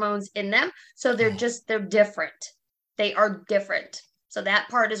have hormones in them. So they're different. They are different. So that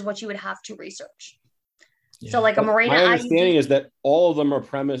part is what you would have to research. Yeah. So like a Mirena My understanding is that all of them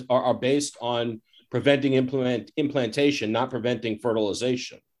are based on preventing implantation, not preventing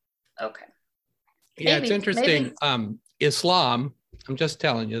fertilization. Okay. Yeah, it's interesting. Islam, I'm just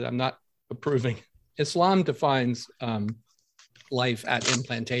telling you, I'm not approving Islam defines life at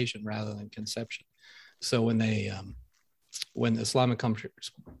implantation rather than conception. So when when the Islamic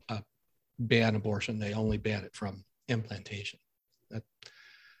countries ban abortion, they only ban it from implantation. That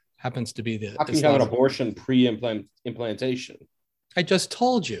happens to be the. How can you have an abortion pre-implantation? I just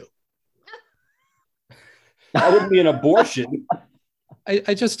told you. That wouldn't be an abortion.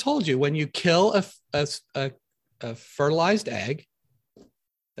 I just told you, when you kill a fertilized egg,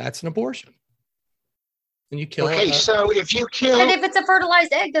 that's an abortion. When you kill. Okay, so if you kill. But if it's a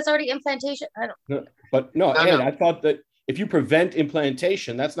fertilized egg, that's already implantation. I don't. No, Ed, I thought that if you prevent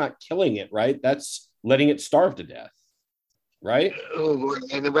implantation, that's not killing it, right? That's letting it starve to death, right? Oh,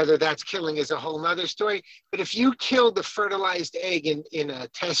 and whether that's killing is a whole nother story. But if you kill the fertilized egg in a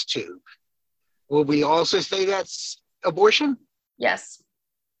test tube, will we also say that's abortion? Yes.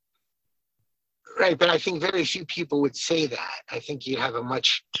 Right, but I think very few people would say that. I think you'd have a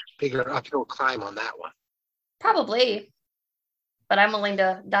much bigger uphill climb on that one. Probably. But I'm willing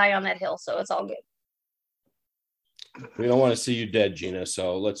to die on that hill, so it's all good. We don't want to see you dead, Gina,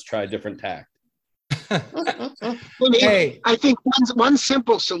 so let's try a different tack. Hey. I think one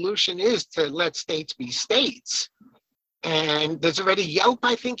simple solution is to let states be states. And there's already Yelp,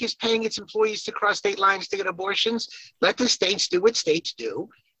 I think, is paying its employees to cross state lines to get abortions. Let the states do what states do.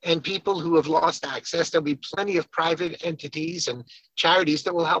 And people who have lost access, there'll be plenty of private entities and charities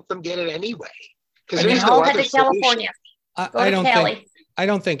that will help them get it anyway. Because there's no other California. I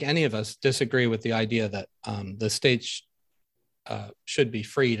don't think any of us disagree with the idea that the states should be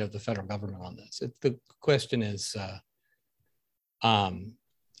freed of the federal government on this. The question is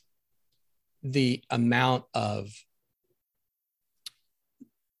the amount of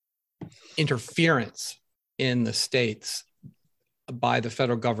interference in the states by the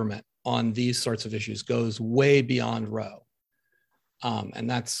federal government on these sorts of issues goes way beyond Roe. And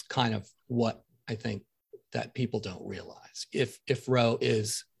that's kind of what I think that people don't realize. If Roe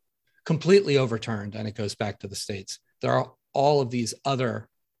is completely overturned and it goes back to the states, there are all of these other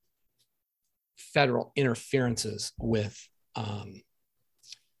federal interferences with, in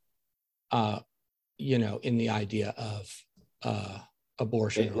the idea of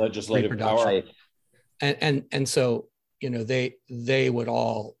abortion, legislative power, and so they would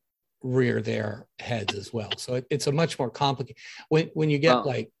all rear their heads as well. So it's a much more complicated. When you get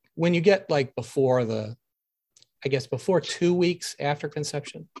before 2 weeks after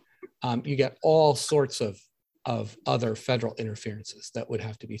conception, you get all sorts of other federal interferences that would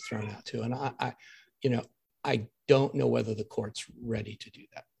have to be thrown out too. And I don't know whether the court's ready to do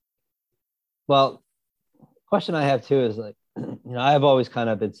that. Well, question I have too is I've always kind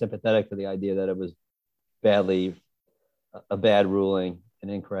of been sympathetic to the idea that it was a bad ruling, an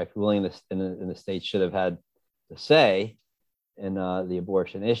incorrect ruling, and the state should have had the say in the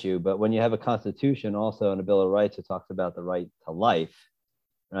abortion issue. But when you have a constitution also and a Bill of Rights that talks about the right to life,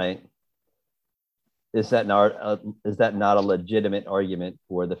 right? Is that not a legitimate argument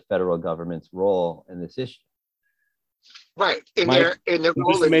for the federal government's role in this issue? Right. In their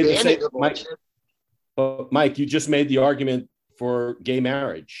role in banning abortion. Mike, you just made the argument for gay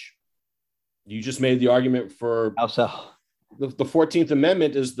marriage. You just made the argument for how so? The 14th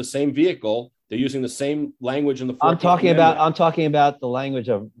Amendment is the same vehicle. They're using the same language in the 14th I'm talking about the language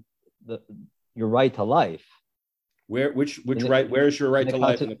of your right to life. Which right? Where is your right to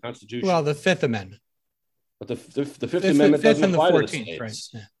life in the Constitution? Well, the Fifth Amendment. But the Fifth Amendment doesn't apply to the 14th, states. Right?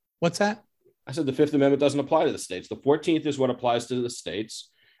 Yeah. What's that? I said the Fifth Amendment doesn't apply to the states. The 14th is what applies to the states.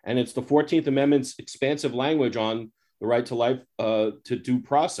 And it's the 14th Amendment's expansive language on the right to life, to due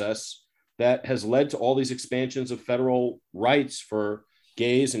process, that has led to all these expansions of federal rights for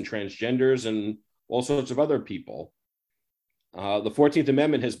gays and transgenders and all sorts of other people. The 14th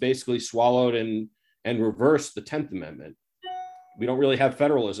Amendment has basically swallowed and reversed the 10th Amendment. We don't really have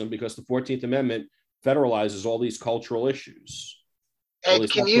federalism because the 14th Amendment federalizes all these cultural issues. Ed,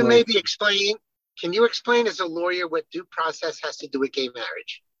 can you maybe explain as a lawyer what due process has to do with gay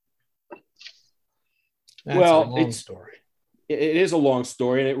marriage? That's a long story. It is a long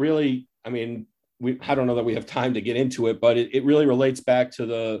story, and it really, I don't know that we have time to get into it, but it really relates back to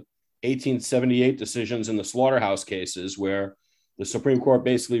the 1878 decisions in the slaughterhouse cases, where the Supreme Court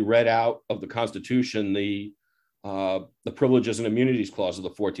basically read out of the Constitution the privileges and immunities clause of the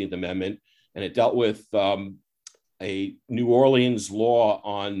 14th Amendment, and it dealt with a New Orleans law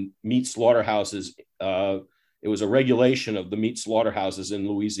on meat slaughterhouses. It was a regulation of the meat slaughterhouses in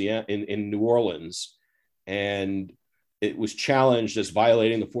Louisiana, in New Orleans, and it was challenged as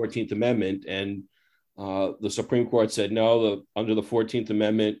violating the 14th Amendment. And the Supreme Court said, no, under the 14th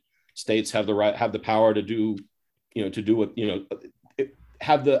Amendment, states have the power to do,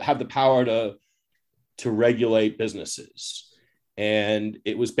 have the power to to regulate businesses. And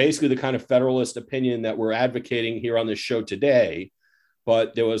it was basically the kind of federalist opinion that we're advocating here on this show today.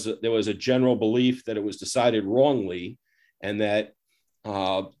 But there was a general belief that it was decided wrongly, and that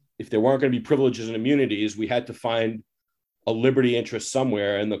if there weren't going to be privileges and immunities, we had to find a liberty interest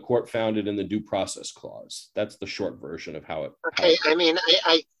somewhere, and the court found it in the due process clause. That's the short version of how it. Okay,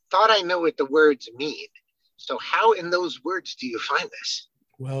 I thought I know what the words mean. So how in those words do you find this?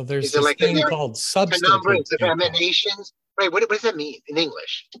 Well, there's Is it this like thing called substantive penumbras of due process. emanations? Right, what does that mean in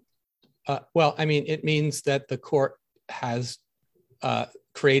English? Well, I mean, it means that the court has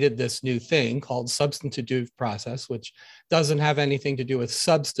created this new thing called substantive due process, which doesn't have anything to do with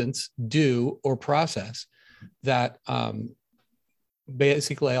substance, due, or process, that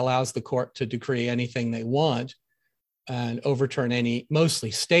basically allows the court to decree anything they want and overturn any,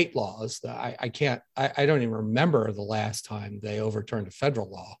 mostly state laws. I don't even remember the last time they overturned a federal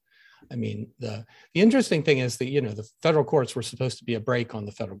law. I mean, the interesting thing is that, the federal courts were supposed to be a brake on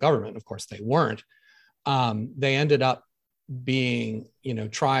the federal government. Of course, they weren't. They ended up being,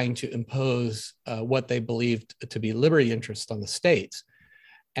 trying to impose what they believed to be liberty interests on the states.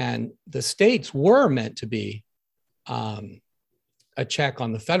 And the states were meant to be a check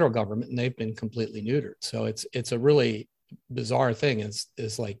on the federal government, and they've been completely neutered. So it's a really bizarre thing.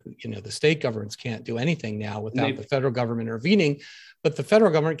 Is like, the state governments can't do anything now without the federal government intervening, but the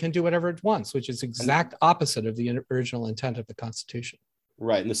federal government can do whatever it wants, which is exact opposite of the original intent of the Constitution.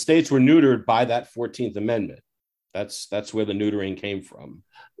 Right. And the states were neutered by that 14th Amendment. That's where the neutering came from.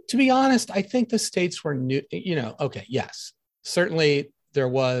 To be honest, I think the states were okay, yes, certainly there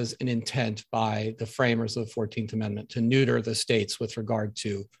was an intent by the framers of the 14th Amendment to neuter the states with regard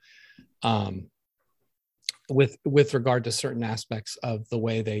to with regard to certain aspects of the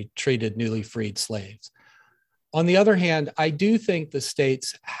way they treated newly freed slaves. On the other hand, I do think the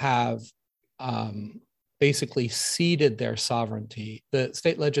states have basically ceded their sovereignty. The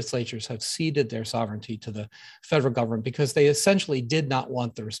state legislatures have ceded their sovereignty to the federal government because they essentially did not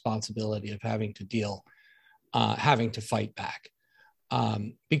want the responsibility of having to fight back.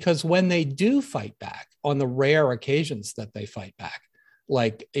 Because when they do fight back, on the rare occasions that they fight back,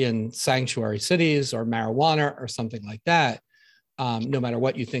 like in sanctuary cities or marijuana or something like that, no matter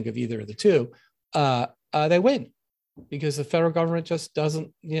what you think of either of the two, they win because the federal government just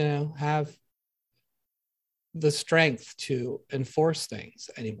doesn't, have the strength to enforce things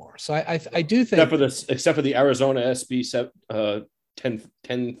anymore. So I do think, except for the Arizona SB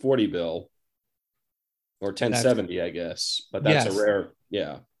 1040 bill or 1070, I guess, but that's a rare,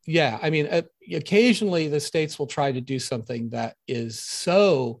 yeah. Yeah, I mean, occasionally the states will try to do something that is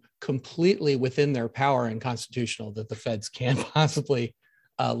so completely within their power and constitutional that the feds can't possibly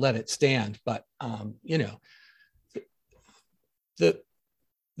let it stand. But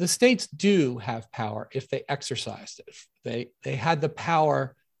the states do have power if they exercised it. They had the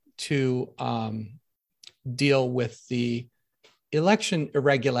power to deal with the election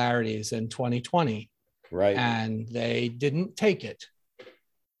irregularities in 2020, right? And they didn't take it.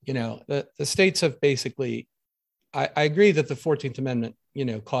 The states have basically, I agree that the 14th Amendment,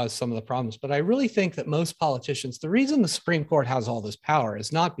 caused some of the problems, but I really think that most politicians, the reason the Supreme Court has all this power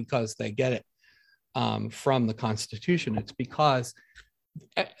is not because they get it from the Constitution. It's because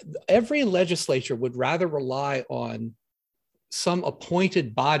every legislature would rather rely on some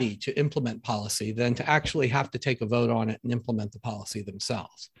appointed body to implement policy than to actually have to take a vote on it and implement the policy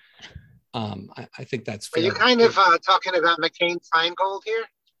themselves. I think that's fair. Are you kind of talking about McCain-Feingold here?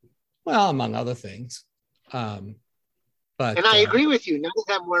 Well, among other things. But and I agree with you. None of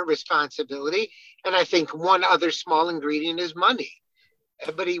them were responsibility. And I think one other small ingredient is money.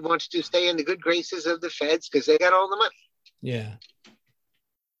 Everybody wants to stay in the good graces of the feds because they got all the money. Yeah.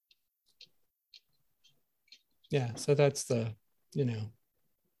 Yeah. So that's the,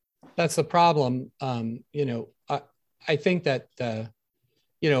 that's the problem. I think that,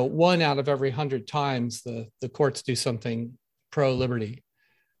 1 out of every 100 times the courts do something pro-liberty.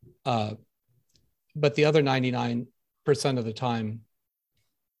 But the other 99% of the time,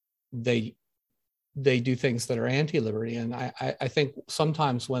 they do things that are anti-liberty. And I think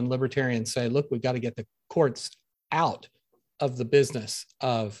sometimes when libertarians say, look, we've got to get the courts out of the business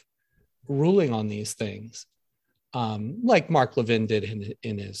of ruling on these things, like Mark Levin did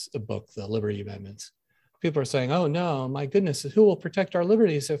in his book, The Liberty Amendments. People are saying, oh no, my goodness, who will protect our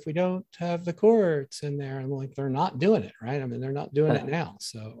liberties if we don't have the courts in there? And like, they're not doing it, right? I mean, they're not doing it now.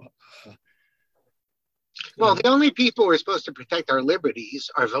 So, well, the only people who are supposed to protect our liberties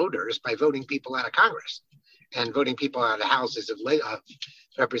are voters by voting people out of Congress and voting people out of houses of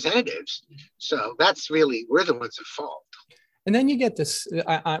representatives. So that's really, we're the ones at fault. And then you get this.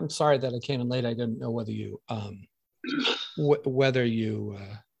 I'm sorry that I came in late. I didn't know whether you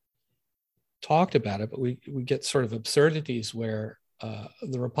talked about it, but we get sort of absurdities where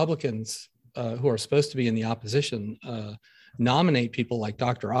the Republicans who are supposed to be in the opposition nominate people like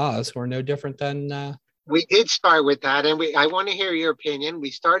Dr. Oz, who are no different than. We did start with that, and I want to hear your opinion.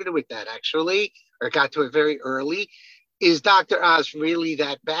 We started with that actually, or got to it very early. Is Dr. Oz really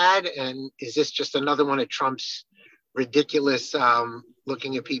that bad, and is this just another one of Trump's ridiculous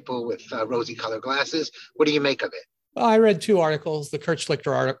looking at people with rosy colored glasses? What do you make of it? Well, I read two articles. The Kurt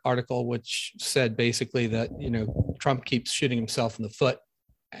Schlichter article, which said basically that Trump keeps shooting himself in the foot,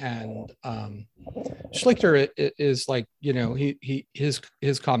 and Schlichter is like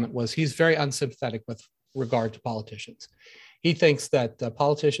his comment was he's very unsympathetic with regard to politicians. He thinks that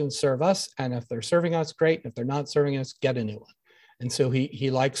politicians serve us, and if they're serving us, great. If they're not serving us, get a new one. And so he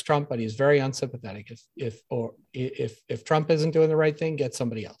likes Trump, but he's very unsympathetic. If Trump isn't doing the right thing, get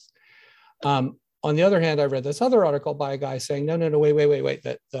somebody else. On the other hand, I read this other article by a guy saying, no, wait,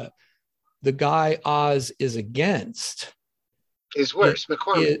 that the guy Oz is against is worse.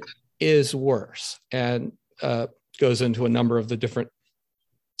 McCormick is worse, and goes into a number of the different,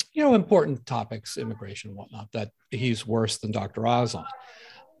 important topics, immigration and whatnot, that he's worse than Dr. Oz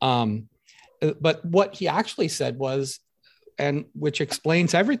on. But what he actually said was, and which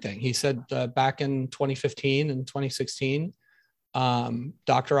explains everything. He said back in 2015 and 2016,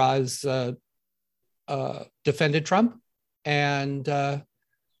 Dr. Oz defended Trump, and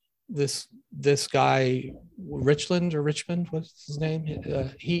this guy Richmond, what's his name?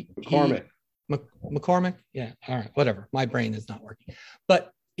 McCormick. Yeah, all right, whatever. My brain is not working,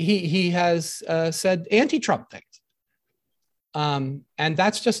 but he has said anti-Trump things, and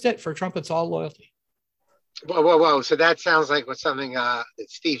that's just it for Trump. It's all loyalty. Whoa! So that sounds like something that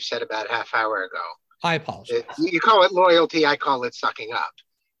Steve said about a half hour ago. I apologize. You call it loyalty. I call it sucking up.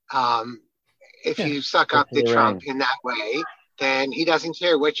 If you suck up to Trump in that way, then he doesn't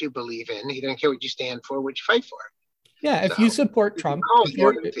care what you believe in. He doesn't care what you stand for, what you fight for. Yeah, if you support Trump,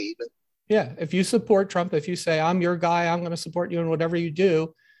 if you support Trump, if you say, I'm your guy, I'm going to support you in whatever you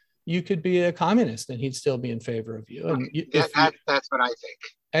do, you could be a communist and he'd still be in favor of you. And that's what I think.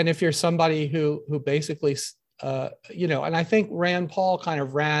 And if you're somebody who basically, and I think Rand Paul kind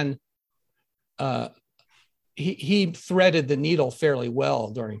of ran, he threaded the needle fairly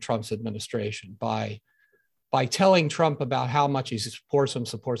well during Trump's administration by telling Trump about how much he supports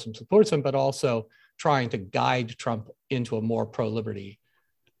him, but also trying to guide Trump into a more pro-liberty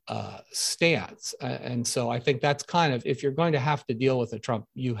stance. And so I think that's kind of, if you're going to have to deal with a Trump,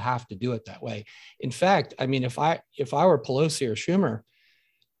 you have to do it that way. In fact, I mean, if I were Pelosi or Schumer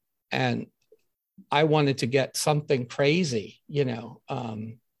and I wanted to get something crazy,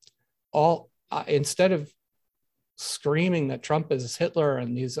 instead of screaming that Trump is Hitler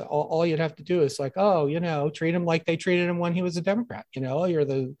and he's all you'd have to do is like, treat him like they treated him when he was a Democrat. You're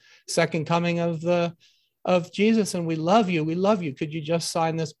the second coming of Jesus and we love you. Could you just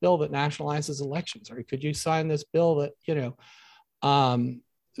sign this bill that nationalizes elections? Or could you sign this bill that,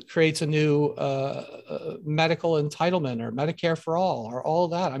 creates a new medical entitlement or Medicare for all or all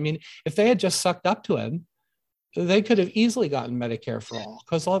of that? I mean, if they had just sucked up to him, they could have easily gotten Medicare for all,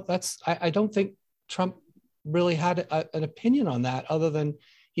 because I don't think Trump really had an opinion on that other than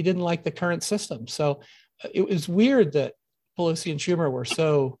he didn't like the current system. So it was weird that Pelosi and Schumer were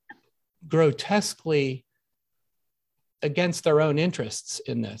so grotesquely against their own interests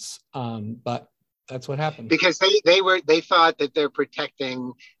in this. But that's what happened. Because they thought that they're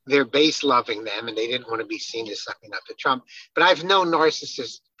protecting their base, loving them, and they didn't want to be seen as sucking up to Trump. But I've known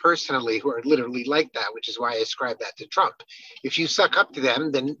narcissists personally who are literally like that, which is why I ascribe that to Trump. If you suck up to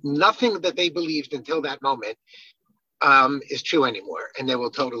them, then nothing that they believed until that moment is true anymore, and they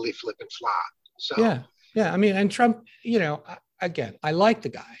will totally flip and flop. So yeah. I mean, and Trump, again, I like the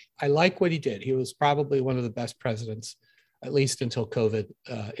guy. I like what he did. He was probably one of the best presidents, at least until COVID,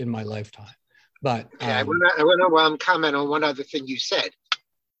 in my lifetime. But I want to comment on one other thing you said.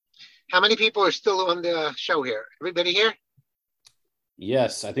 How many people are still on the show here? Everybody here?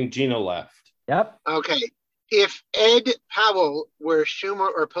 Yes, I think Gino left. Yep. Okay. If Ed Powell were Schumer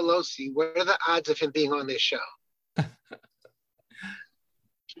or Pelosi, what are the odds of him being on this show?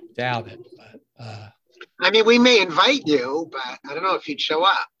 Doubt it. But, I mean, we may invite you, but I don't know if you'd show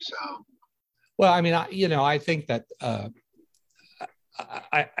up. So. Well, I mean, I think that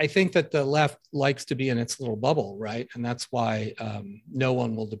I think that the left likes to be in its little bubble, right? And that's why no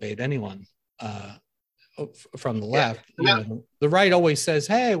one will debate anyone from the left. The right always says,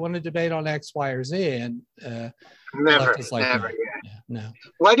 "Hey, I want to debate on X, Y, or Z," and never, is like, never, No.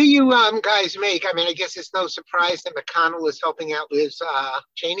 What do you guys make? I mean, I guess it's no surprise that McConnell is helping out Liz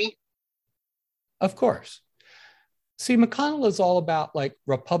Cheney. Of course. See, McConnell is all about like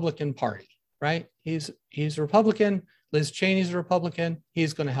Republican Party, right? He's Republican. Liz Cheney's a Republican.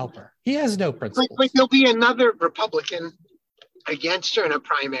 He's going to help her. He has no principles. But there'll be another Republican against her in a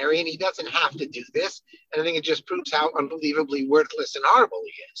primary, and he doesn't have to do this. And I think it just proves how unbelievably worthless and horrible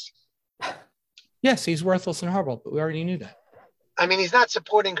he is. Yes, he's worthless and horrible, but we already knew that. I mean, he's not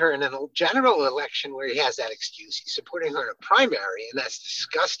supporting her in a general election where he has that excuse. He's supporting her in a primary, and that's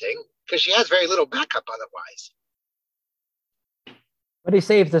disgusting because she has very little backup otherwise. But he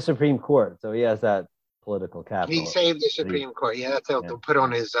saved the Supreme Court, so he has that political capital. He saved the Supreme Court. Yeah, that's what they'll put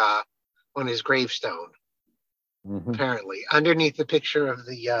on his gravestone. Mm-hmm. Apparently, underneath the picture of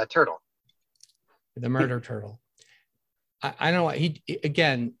the turtle, the murder turtle. I know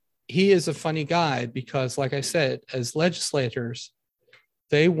he is a funny guy because, like I said, as legislators,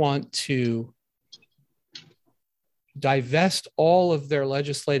 they want to divest all of their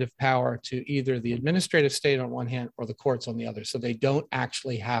legislative power to either the administrative state on one hand or the courts on the other, so they don't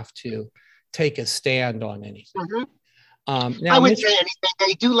actually have to take a stand on anything. Mm-hmm. Now, I would say anything.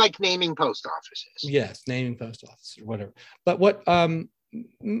 They do like naming post offices. Yes, naming post offices or whatever. But what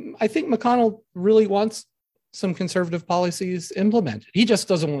I think McConnell really wants some conservative policies implemented. He just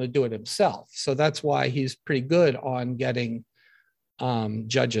doesn't want to do it himself. So that's why he's pretty good on getting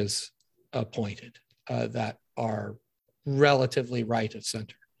judges appointed that are relatively right of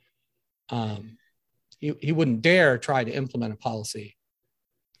center. He wouldn't dare try to implement a policy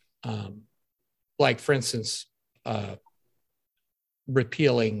like, for instance,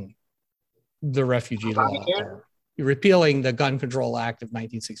 repealing the refugee law, or repealing the Gun Control Act of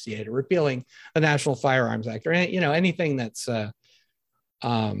 1968, or repealing the National Firearms Act, or anything that's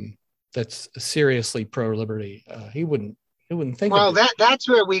seriously pro-liberty. He wouldn't think. Well, that's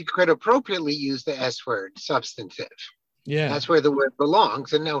where we could appropriately use the S word, substantive. Yeah, that's where the word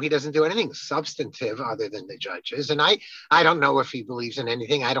belongs. And no, he doesn't do anything substantive other than the judges. And I don't know if he believes in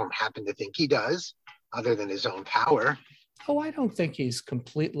anything. I don't happen to think he does, other than his own power. Oh, I don't think he's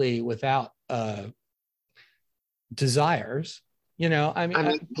completely without desires.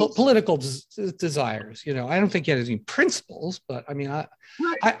 Political desires. I don't think he has any principles, but I mean,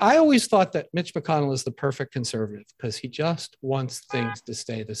 I always thought that Mitch McConnell is the perfect conservative because he just wants things to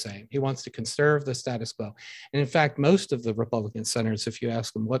stay the same. He wants to conserve the status quo. And in fact, most of the Republican senators, if you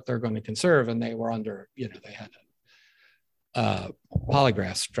ask them what they're going to conserve, and they were under, they had a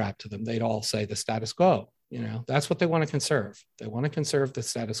polygraph strapped to them, they'd all say the status quo. That's what they want to conserve. They want to conserve the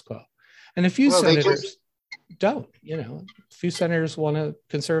status quo. And a few senators don't. A few senators want to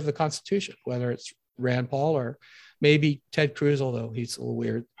conserve the Constitution, whether it's Rand Paul or maybe Ted Cruz, although he's a little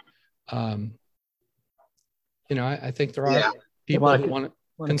weird. I think there are people who want to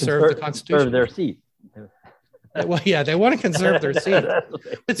conserve the Constitution. Conserve their seat. Well, yeah, they want to conserve their seat.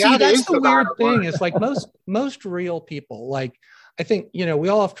 But see, that's the weird thing. It's like most real people, like, I think, we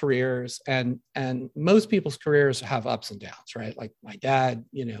all have careers, and most people's careers have ups and downs, right? Like my dad,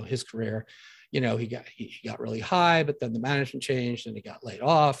 his career, he got really high, but then the management changed and he got laid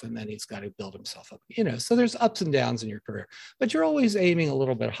off, and then he's got to build himself up, so there's ups and downs in your career, but you're always aiming a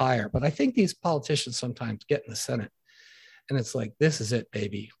little bit higher. But I think these politicians sometimes get in the Senate and it's like, this is it,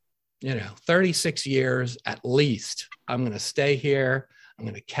 baby. 36 years at least. I'm going to stay here. I'm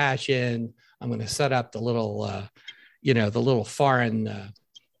going to cash in. I'm going to set up the little, the little foreign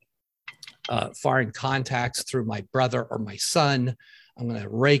contacts through my brother or my son. I'm going to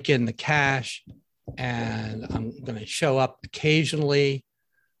rake in the cash, and I'm going to show up occasionally.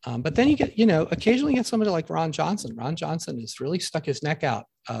 But then you get, occasionally get somebody like Ron Johnson. Ron Johnson has really stuck his neck out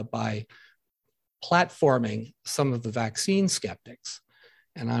by platforming some of the vaccine skeptics.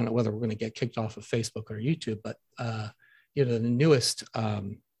 And I don't know whether we're going to get kicked off of Facebook or YouTube, but the newest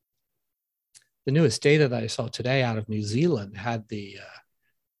data that I saw today out of New Zealand had the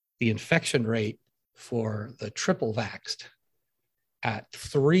infection rate for the triple vaxxed at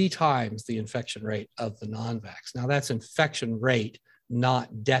 3 times the infection rate of the non-vax. Now that's infection rate,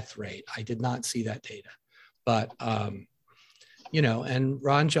 not death rate. I did not see that data, but and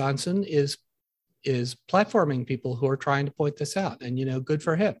Ron Johnson is platforming people who are trying to point this out, and good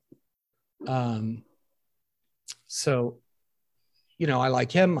for him. So I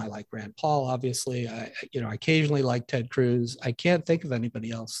like him. I like Rand Paul, obviously. I occasionally like Ted Cruz. I can't think of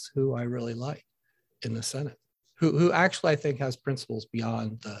anybody else who I really like in the Senate, who actually I think has principles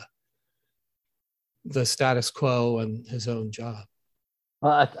beyond the status quo and his own job.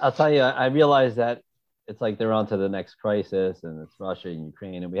 Well, I'll tell you, I realize that it's like they're on to the next crisis, and it's Russia and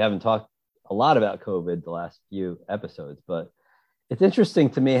Ukraine, and we haven't talked a lot about COVID the last few episodes, but it's interesting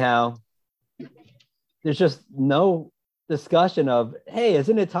to me how there's just no discussion of, hey,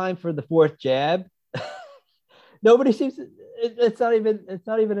 isn't it time for the fourth jab? Nobody seems to, it's not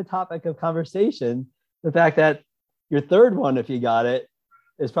even a topic of conversation. The fact that your third one, if you got it,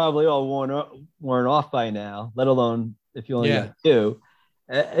 is probably all worn off by now, let alone if you only got two.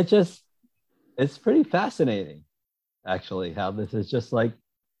 It's pretty fascinating, actually, how this is just like.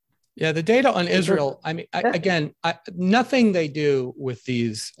 Yeah, the data on Israel, I mean, again, nothing they do with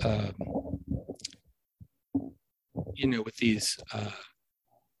these, with these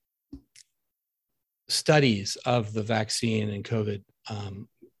studies of the vaccine and COVID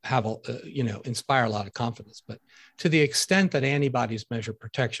have, inspire a lot of confidence. But to the extent that antibodies measure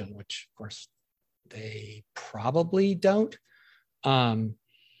protection, which of course they probably don't,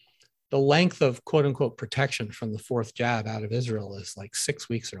 the length of quote unquote protection from the fourth jab out of Israel is like 6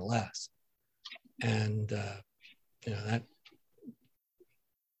 weeks or less. And,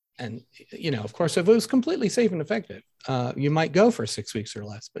 of course, if it was completely safe and effective, you might go for 6 weeks or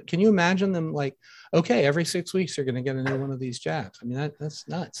less. But can you imagine them like, okay, every 6 weeks you're going to get a new one of these jabs? I mean, that's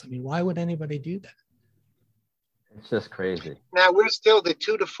nuts. I mean, why would anybody do that? It's just crazy. Now the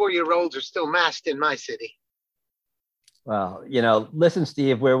 2 to 4 year olds are still masked in my city. Well, listen,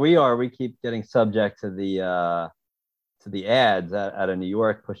 Steve, where we are, we keep getting subject to the ads out of New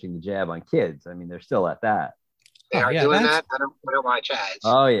York pushing the jab on kids. I mean, they're still at that. They are doing that. I don't watch ads.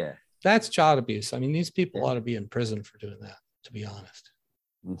 Oh yeah, that's child abuse. I mean, these people ought to be in prison for doing that, to be honest.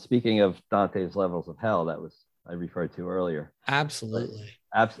 And speaking of Dante's levels of hell, that was I referred to earlier. Absolutely.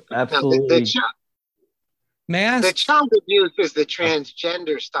 Absolutely. The child abuse is the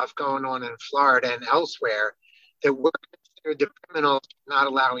transgender stuff going on in Florida and elsewhere that we're considered the criminals not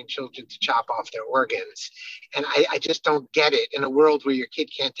allowing children to chop off their organs. And I just don't get it in a world where your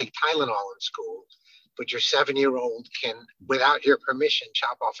kid can't take Tylenol in school, but your 7-year-old can, without your permission,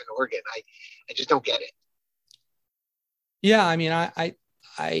 chop off an organ. I just don't get it. Yeah, I mean, I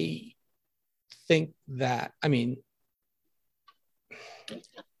think that, I mean,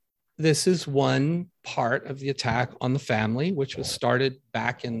 this is one part of the attack on the family, which was started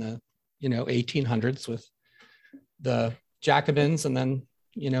back in the 1800s with the Jacobins and then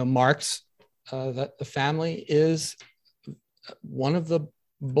Marx. That the family is one of the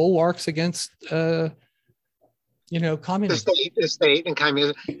bulwarks against communism. The state and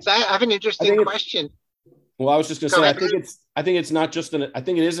communism. So I have an interesting question. Well, I was just going to say, I think it's not just I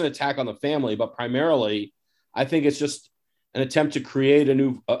think it is an attack on the family, but primarily, I think it's just an attempt to create a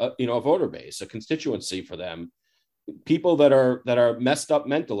new, a voter base, a constituency for them. People that are messed up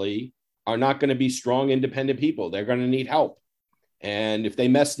mentally are not going to be strong, independent people. They're going to need help. And if they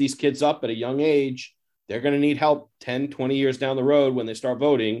mess these kids up at a young age, they're going to need help 10, 20 years down the road when they start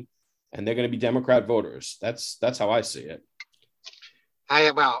voting, and they're going to be Democrat voters. That's how I see it.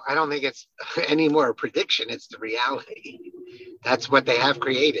 I don't think it's any more a prediction. It's the reality. That's what they have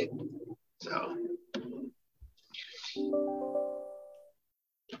created. So.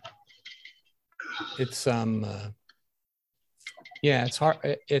 It's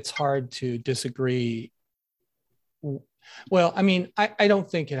it's hard to disagree. Well, I mean, I don't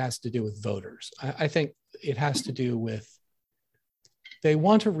think it has to do with voters. I think it has to do with they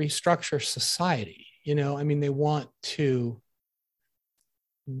want to restructure society. I mean, they want to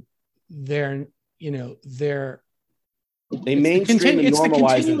they mainstream and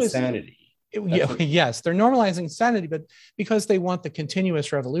normalize insanity. Yes, they're normalizing insanity, but because they want the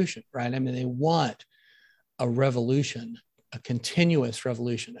continuous revolution, right? I mean, they want a revolution, a continuous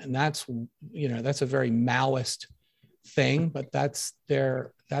revolution, and that's a very Maoist thing, but that's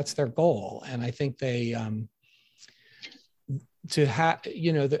their goal. And I think they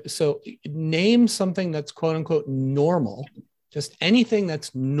so name something that's quote unquote normal, just anything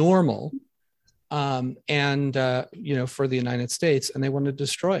that's normal. For the United States, and they want to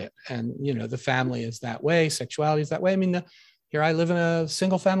destroy it. And, the family is that way, sexuality is that way. I mean, here I live in a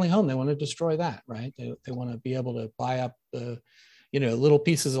single family home. They want to destroy that, right? They want to be able to buy up the, little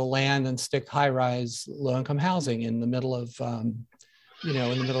pieces of land and stick high-rise low-income housing in the middle of, in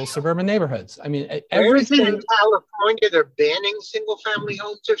the middle of suburban neighborhoods. I mean, everything in California, they're banning single family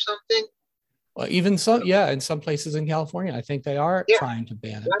homes or something. Well, even so, yeah, in some places in California, I think they are trying to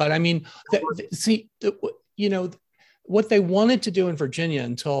ban it. But I mean, what they wanted to do in Virginia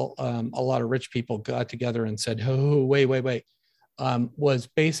until a lot of rich people got together and said, "Oh, wait," was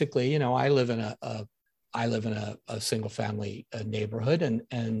basically, I live in a single family neighborhood,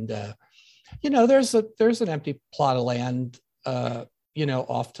 and there's an empty plot of land,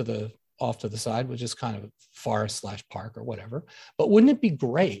 off to the side, which is kind of forest/park or whatever. But wouldn't it be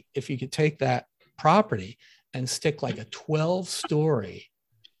great if you could take that property and stick like a 12-story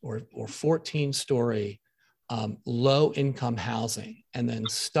or 14-story low income housing, and then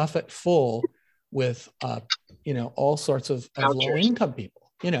stuff it full with all sorts of low income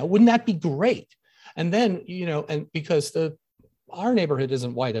people. Wouldn't that be great? And then and because our neighborhood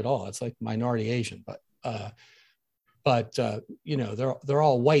isn't white at all, it's like minority Asian, but they're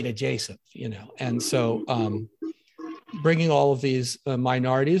all white adjacent, and so bringing all of these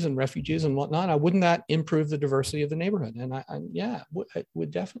minorities and refugees and whatnot, wouldn't that improve the diversity of the neighborhood? And it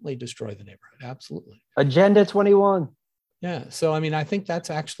would definitely destroy the neighborhood. Absolutely. Agenda 21. Yeah. So, I think that's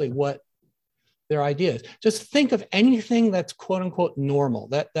actually what their idea is. Just think of anything that's quote unquote normal,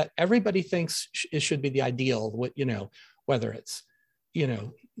 that everybody thinks it should be the ideal, whether it's,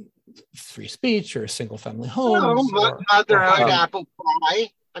 free speech or single family homes. Motherhood, apple pie.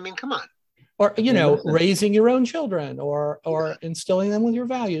 Come on. Or, raising your own children or instilling them with your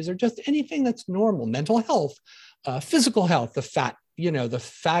values, or just anything that's normal, mental health, physical health, the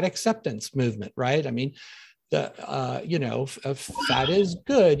fat acceptance movement, right? Fat is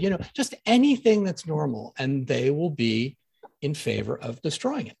good, just anything that's normal, and they will be in favor of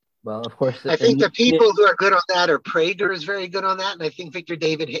destroying it. Well, of course. I think the people who are good on that are Prager is very good on that. And I think Victor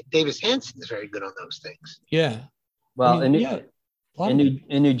Davis Hanson is very good on those things. Yeah. Well, in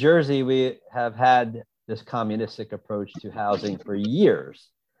New Jersey, we have had this communistic approach to housing for years.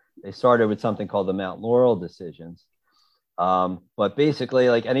 They started with something called the Mount Laurel decisions. But basically,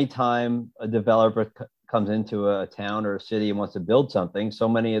 like anytime a developer comes into a town or a city and wants to build something, so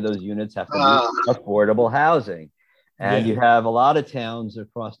many of those units have to be affordable housing. And you have a lot of towns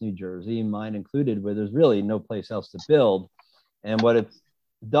across New Jersey, mine included, where there's really no place else to build. And what it's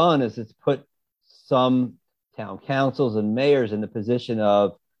done is it's put some town councils and mayors in the position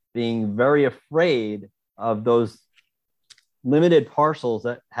of being very afraid of those limited parcels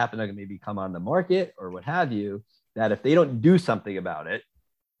that happen to maybe come on the market or what have you, that if they don't do something about it,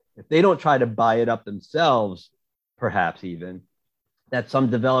 if they don't try to buy it up themselves, perhaps even, that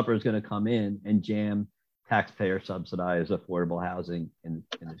some developer is going to come in and jam taxpayer subsidized affordable housing in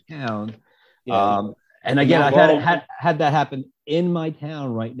this town. Yeah. And again, I've had that happen in my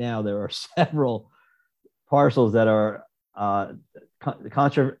town right now. There are several parcels that are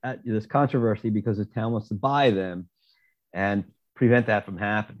this controversy because the town wants to buy them and prevent that from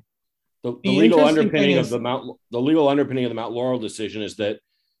happening. The legal underpinning of the Mount Laurel decision is that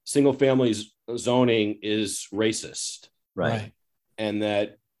single family zoning is racist, right? And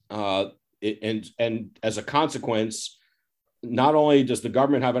that and as a consequence, not only does the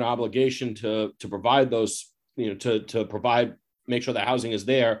government have an obligation to provide those, to provide, make sure the housing is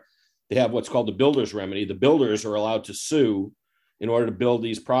there, they have what's called the builder's remedy. The builders are allowed to sue in order to build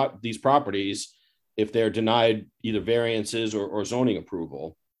these properties if they're denied either variances or zoning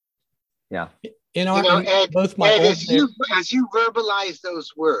approval. Yeah. As you verbalize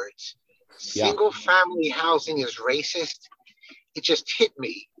those words, single family housing is racist. It just hit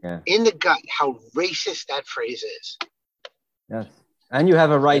me in the gut how racist that phrase is. Yes. And you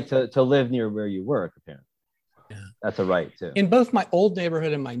have a right to live near where you work, apparently. Yeah. That's a right too. In both my old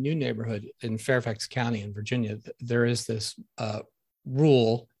neighborhood and my new neighborhood in Fairfax County in Virginia, there is this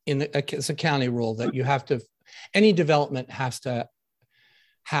rule it's a county rule that you have to, any development has to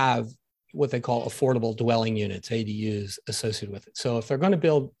have what they call affordable dwelling units, ADUs, associated with it. So if they're going to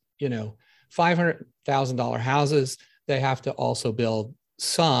build, $500,000 houses, they have to also build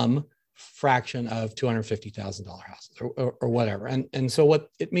some fraction of $250,000 houses or whatever. And so what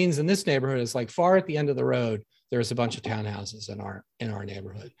it means in this neighborhood is, like, far at the end of the road, there's a bunch of townhouses in our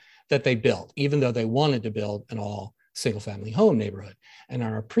neighborhood that they built, even though they wanted to build an all single family home neighborhood. And in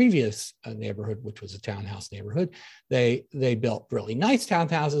our previous neighborhood, which was a townhouse neighborhood, they built really nice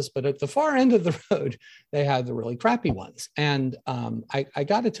townhouses, but at the far end of the road, they had the really crappy ones. And I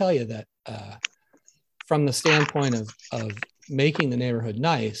got to tell you that from the standpoint of making the neighborhood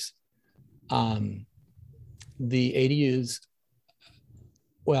nice, the ADUs,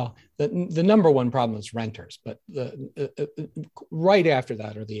 well, the number one problem is renters, but right after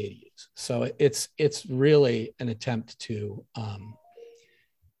that are the ADUs. So it's really an attempt to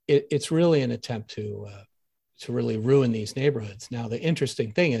really ruin these neighborhoods. Now, the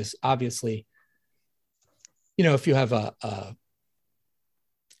interesting thing is, obviously, if you have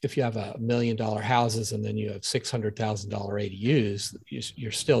 $1 million houses and then you have $600,000 ADUs,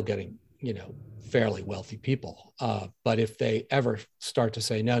 you're still getting, fairly wealthy people. But if they ever start to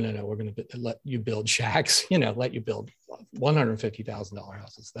say, no, we're going to let you build shacks, let you build $150,000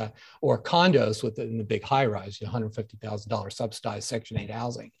 houses, or condos in the big high rise, $150,000 subsidized Section 8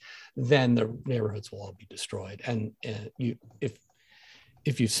 housing, then the neighborhoods will all be destroyed. And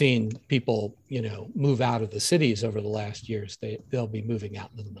if you've seen people, move out of the cities over the last years, they'll be moving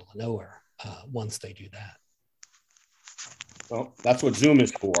out into the middle of nowhere once they do that. Well, that's what Zoom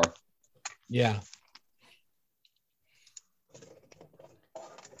is for. Yeah.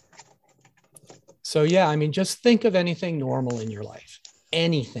 So, yeah, I mean, just think of anything normal in your life,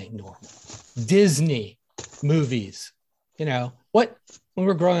 anything normal. Disney movies, what, when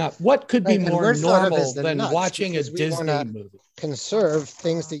we're growing up, what could be more normal than watching a Disney movie? Conserve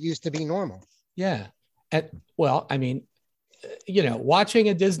things that used to be normal. Yeah. Well, I mean, watching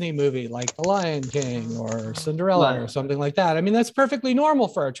a Disney movie like The Lion King or Cinderella or something like that. I mean, that's perfectly normal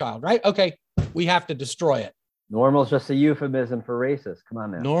for a child, right? Okay, we have to destroy it. Normal is just a euphemism for racist. Come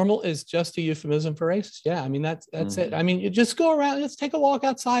on now. Normal is just a euphemism for racist. Yeah, I mean, that's it. I mean, you just go around, let's take a walk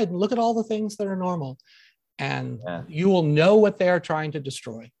outside and look at all the things that are normal. And you will know what they are trying to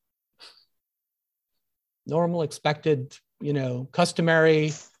destroy. Normal, expected,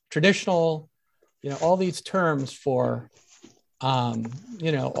 customary, traditional, all these terms for, all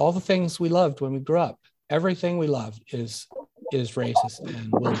the things we loved when we grew up. Everything we loved is racist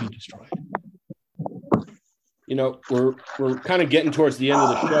and will be destroyed. We're kind of getting towards the end of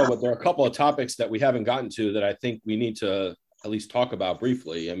the show, but there are a couple of topics that we haven't gotten to that I think we need to at least talk about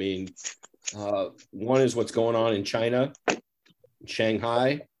briefly. I mean, one is what's going on in China,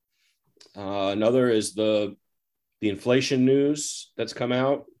 Shanghai. Another is the inflation news that's come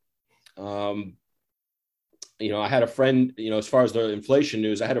out. I had a friend, as far as the inflation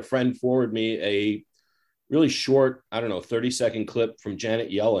news, I had a friend forward me a really short, 30-second clip from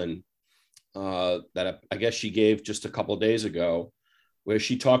Janet Yellen that I guess she gave just a couple of days ago, where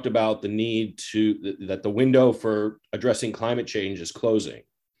she talked about the need that the window for addressing climate change is closing,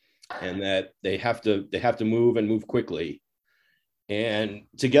 and that they have to move and move quickly. And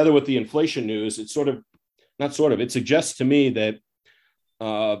together with the inflation news, it suggests to me that,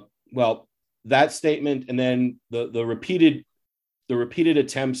 that statement, and then the repeated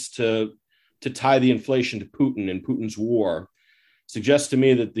attempts to tie the inflation to Putin and Putin's war suggests to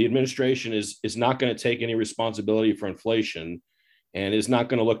me that the administration is not going to take any responsibility for inflation and is not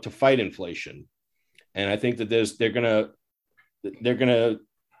going to look to fight inflation. And I think that they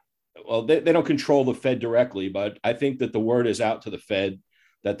don't control the Fed directly, but I think that the word is out to the Fed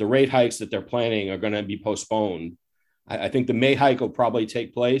that the rate hikes that they're planning are going to be postponed. I think the May hike will probably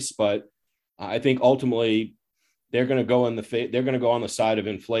take place, but I think ultimately they're going to go on the side of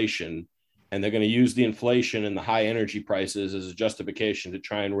inflation, and they're going to use the inflation and the high energy prices as a justification to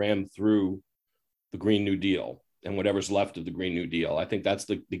try and ram through the Green New Deal and whatever's left of the Green New Deal. I think that's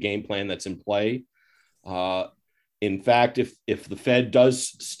the game plan that's in play. In fact, if the Fed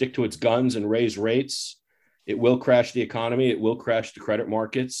does stick to its guns and raise rates, it will crash the economy. It will crash the credit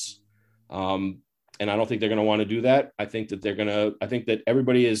markets. And I don't think they're going to want to do that. I think that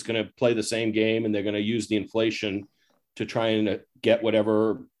everybody is going to play the same game, and they're going to use the inflation to try and get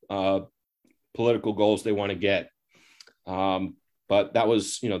whatever political goals they want to get. But that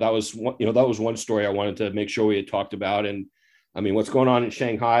was one story I wanted to make sure we had talked about. And I mean, what's going on in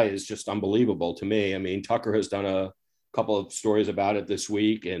Shanghai is just unbelievable to me. I mean, Tucker has done a couple of stories about it this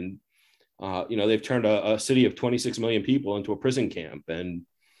week, and they've turned a city of 26 million people into a prison camp, and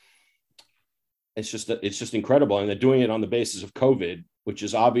it's just incredible. And they're doing it on the basis of COVID, which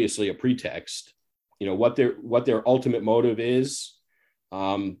is obviously a pretext. What their ultimate motive is.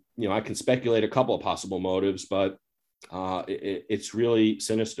 I can speculate a couple of possible motives, but it's really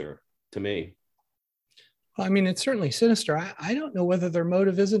sinister to me. Well, I mean, it's certainly sinister. I don't know whether their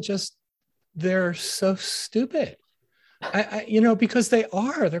motive isn't just they're so stupid. Because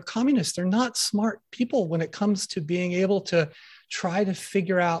they're communists. They're not smart people when it comes to being able to try to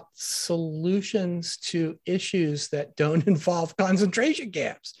figure out solutions to issues that don't involve concentration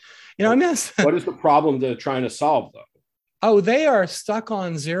camps. What is the problem they're trying to solve, though? Oh, they are stuck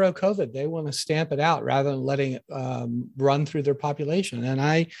on zero COVID. They want to stamp it out rather than letting it run through their population. And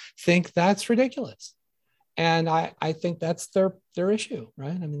I think that's ridiculous. And I think that's their issue,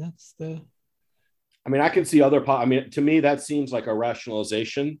 right? I mean, I can see to me, that seems like a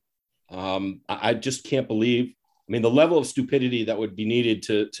rationalization. I just can't believe, the level of stupidity that would be needed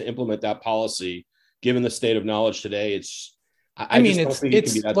to implement that policy, given the state of knowledge today, it's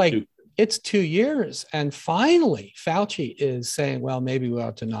like, it's 2 years. And finally, Fauci is saying, well, maybe we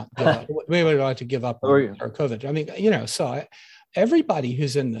ought to not give up. Maybe we ought to give up on our COVID. So everybody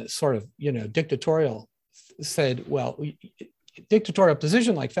who's in the sort of, dictatorial said, dictatorial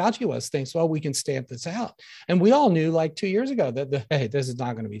position like Fauci was thinks, well, we can stamp this out. And we all knew like 2 years ago that, hey, this is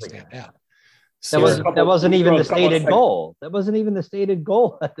not going to be stamped out. So that wasn't even the stated goal. That wasn't even the stated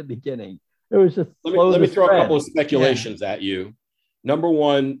goal at the beginning. It was just let me throw a couple of speculations at you. number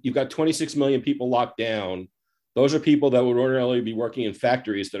one, you've got 26 million people locked down. Those are people that would ordinarily be working in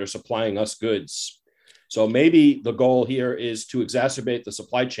factories that are supplying us goods. So maybe the goal here is to exacerbate the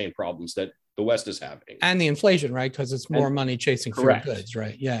supply chain problems that the West is having. And the inflation, right? Because it's more money chasing fewer goods,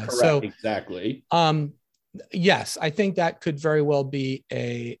 right? Yeah. Correct. So exactly. Yes, I think that could very well be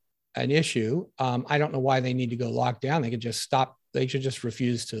an issue. I don't know why they need to go lock down. They could just stop. They should just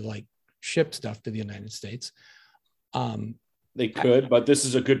refuse to like ship stuff to the United States. They could, but this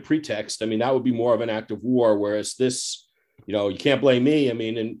is a good pretext. I mean, that would be more of an act of war, whereas this, you can't blame me. I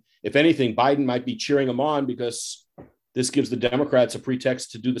mean, and if anything, Biden might be cheering them on because this gives the Democrats a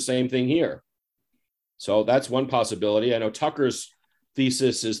pretext to do the same thing here. So that's one possibility. I know Tucker's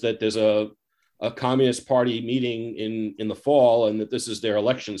thesis is that there's a Communist Party meeting in the fall and that this is their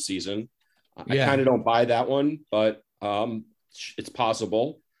election season. I kind of don't buy that one, but it's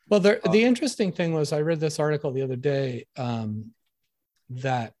possible. Well, the interesting thing was I read this article the other day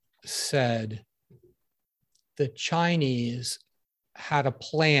that said the Chinese had a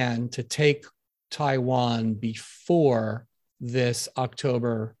plan to take Taiwan before this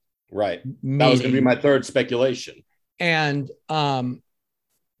October right meeting. That was going to be my third speculation. And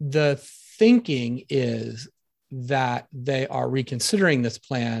the thinking is that they are reconsidering this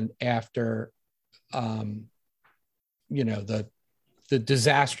plan after the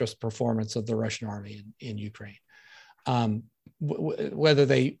disastrous performance of the Russian army in Ukraine. Whether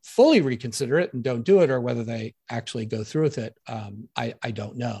they fully reconsider it and don't do it, or whether they actually go through with it, I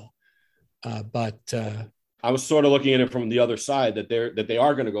don't know. But I was sort of looking at it from the other side, that they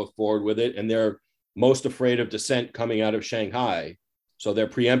are going to go forward with it, and they're most afraid of dissent coming out of Shanghai, so they're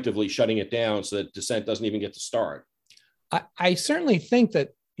preemptively shutting it down so that dissent doesn't even get to start. I certainly think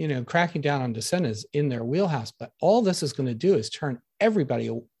that cracking down on dissent is in their wheelhouse, but all this is going to do is turn everybody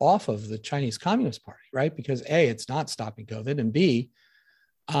off of the Chinese Communist Party, right? Because A, it's not stopping COVID, and B,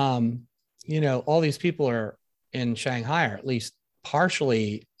 all these people are in Shanghai, or at least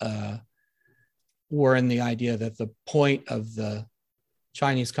partially were in the idea that the point of the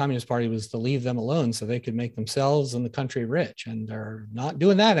Chinese Communist Party was to leave them alone so they could make themselves and the country rich, and they're not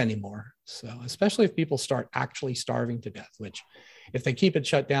doing that anymore. So especially if people start actually starving to death, which if they keep it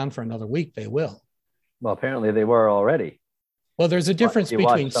shut down for another week, they will. Well, apparently they were already. Well, there's a difference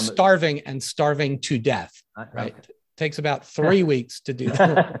between starving and starving to death, right? It takes about 3 weeks to do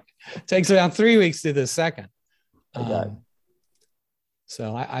that. It takes about 3 weeks to do the second.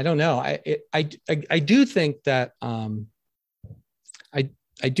 So I don't know. I do think that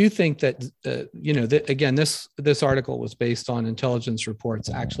I do think that again, this article was based on intelligence reports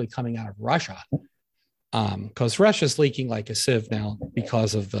actually coming out of Russia, because Russia's leaking like a sieve now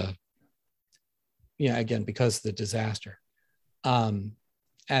because of the disaster.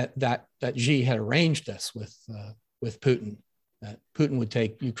 That Xi had arranged this with Putin, that Putin would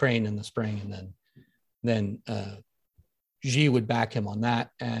take Ukraine in the spring, and then Xi would back him on that,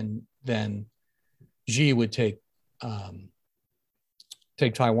 and then Xi would take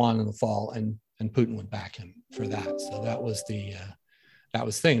Taiwan in the fall, and Putin would back him for that. So that was the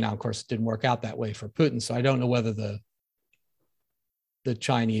thing. Now, of course, it didn't work out that way for Putin. So I don't know whether the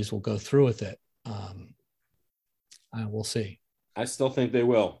Chinese will go through with it. We'll see. I still think they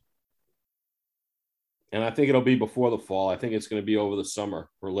will. And I think it'll be before the fall. I think it's going to be over the summer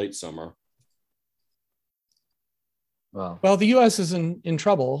or late summer. Well, the U.S. is in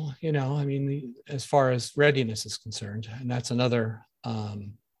trouble, as far as readiness is concerned. And that's another,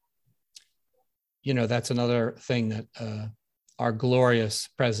 that's another thing that our glorious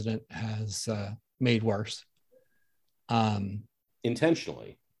president has made worse.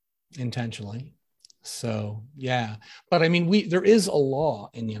 Intentionally. So, yeah. But I mean, there is a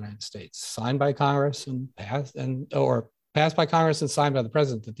law in the United States signed by Congress and passed by Congress and signed by the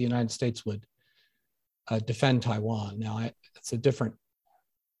president that the United States would defend Taiwan. Now, it's different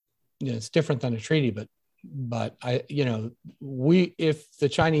than a treaty, but if the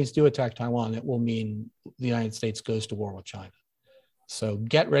Chinese do attack Taiwan, it will mean the United States goes to war with China. So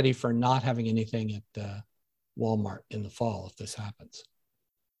get ready for not having anything at Walmart in the fall if this happens.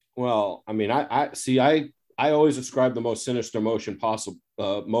 Well, I mean, I always ascribe the most sinister motive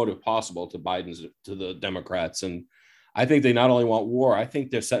possible to the Democrats. And I think they not only want war, I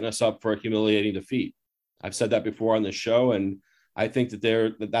think they're setting us up for a humiliating defeat. I've said that before on the show, and I think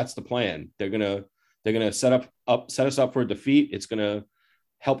that that's the plan. They're gonna set us up for a defeat. It's gonna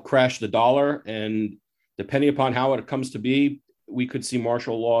help crash the dollar, and depending upon how it comes to be, we could see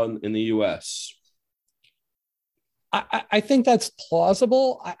martial law in the U.S. I think that's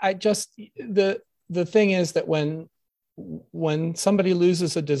plausible. I just the thing is that when somebody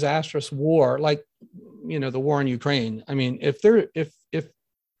loses a disastrous war, like the war in Ukraine. I mean, if Putin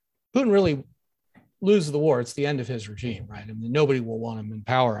really loses the war, it's the end of his regime, right? I mean, nobody will want him in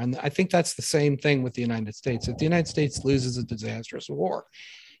power. And I think that's the same thing with the United States. If the United States loses a disastrous war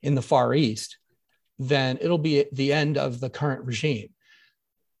in the Far East, then it'll be the end of the current regime.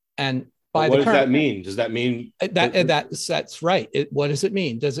 And what does that mean? Does that mean that's right? What does it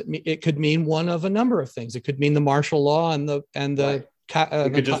mean? It could mean one of a number of things. It could mean the martial law and the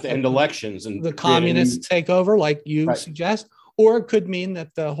it could just end elections and the communists take over, like you suggest, or it could mean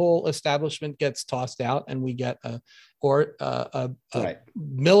that the whole establishment gets tossed out and we get a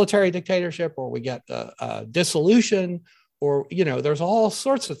military dictatorship, or we get a dissolution, or there's all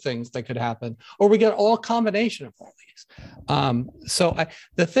sorts of things that could happen, or we get all combination of all these.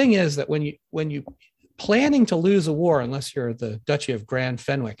 The thing is that when you planning to lose a war, unless you're the Duchy of Grand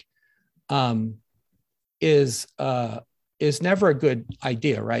Fenwick, is never a good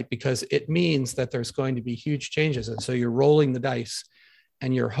idea, right? Because it means that there's going to be huge changes, and so you're rolling the dice,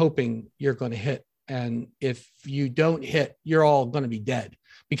 and you're hoping you're going to hit. And if you don't hit, you're all going to be dead.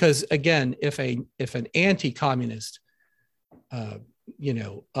 Because again, if an anti-communist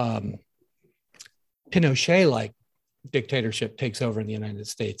Pinochet-like dictatorship takes over in the United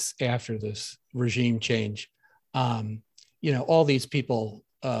States after this regime change, all these people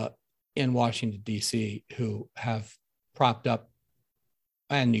in Washington, D.C. who have propped up,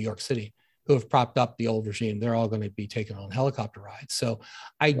 and New York City, who have propped up the old regime, they're all going to be taken on helicopter rides. So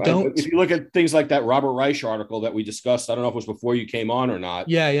if you look at things like that Robert Reich article that we discussed, I don't know if it was before you came on or not.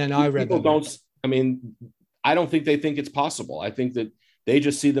 No, I read that. I don't think they think it's possible. I think that they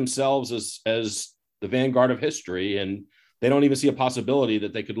just see themselves as the vanguard of history, and they don't even see a possibility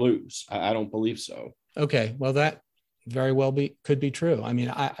that they could lose. I don't believe so. Okay, well, that very well could be true. I mean,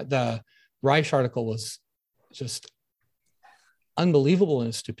 the Reich article was just unbelievable in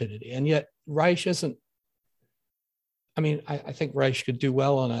its stupidity, and yet Reich isn't. I mean, I think Reich could do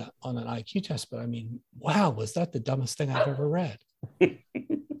well on an IQ test, but I mean, wow, was that the dumbest thing I've ever read?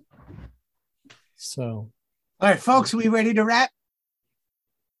 So. All right, folks, are we ready to wrap?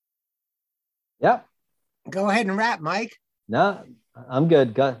 Yep. Go ahead and wrap, Mike. No, I'm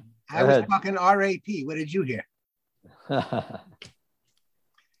good. Go I was talking RAP. What did you hear?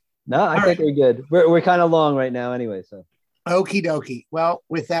 No, I think we're good. We're kind of long right now anyway, so. Okie dokie. Well,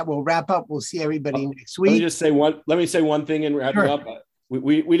 with that, we'll wrap up. We'll see everybody next week. Let me say one thing and wrap it up.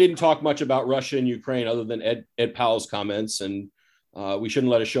 We didn't talk much about Russia and Ukraine other than Ed Powell's comments, and we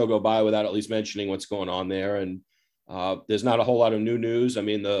shouldn't let a show go by without at least mentioning what's going on there. And there's not a whole lot of new news. I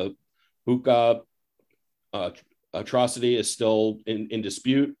mean, the hookah atrocity is still in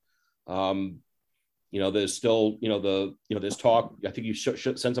dispute. There's still, there's talk. I think you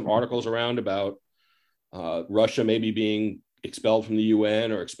should send some articles around about Russia maybe being expelled from the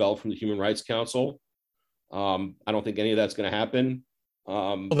UN or expelled from the Human Rights Council. I don't think any of that's going to happen.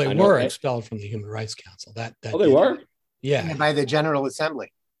 Well, they were expelled from the Human Rights Council. They were? Yeah. By the General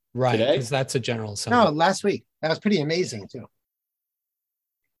Assembly. Right, because that's a General Assembly. No, last week. That was pretty amazing, too.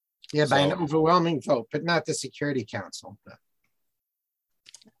 Yeah, by an overwhelming vote, but not the Security Council.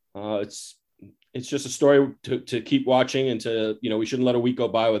 It's just a story to keep watching, and we shouldn't let a week go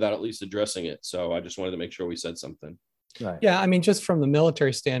by without at least addressing it. So I just wanted to make sure we said something. Right. Yeah, I mean, just from the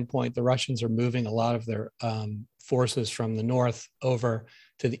military standpoint, the Russians are moving a lot of their forces from the north over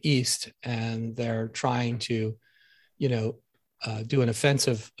to the east, and they're trying to, do an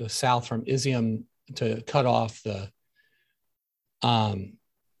offensive south from Izium to cut off the,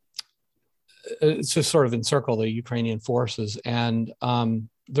 to sort of encircle the Ukrainian forces, and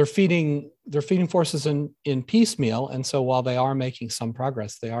they're feeding forces in piecemeal. And so while they are making some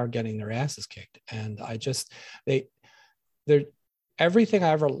progress, they are getting their asses kicked. And they're everything I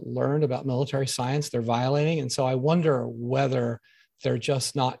ever learned about military science, they're violating. And so I wonder whether they're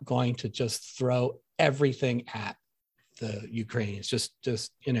just not going to just throw everything at the Ukrainians, just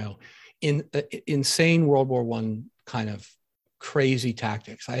in insane World War I kind of crazy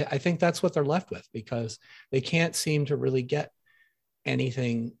tactics. I think that's what they're left with, because they can't seem to really get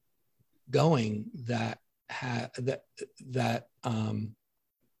anything going that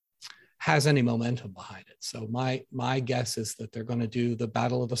has any momentum behind it. So my guess is that they're going to do the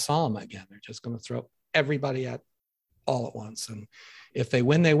Battle of the Somme again. They're just going to throw everybody at all at once, and if they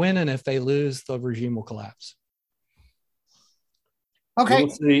win, they win, and if they lose, the regime will collapse. Okay.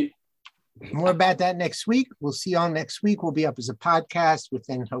 We'll see. More about that next week. We'll see you all next week. We'll be up as a podcast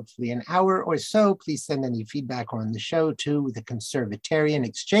within hopefully an hour or so. Please send any feedback on the show to the Conservatarian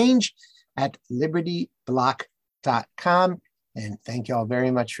Exchange at libertyblock.com. And thank you all very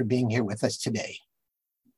much for being here with us today.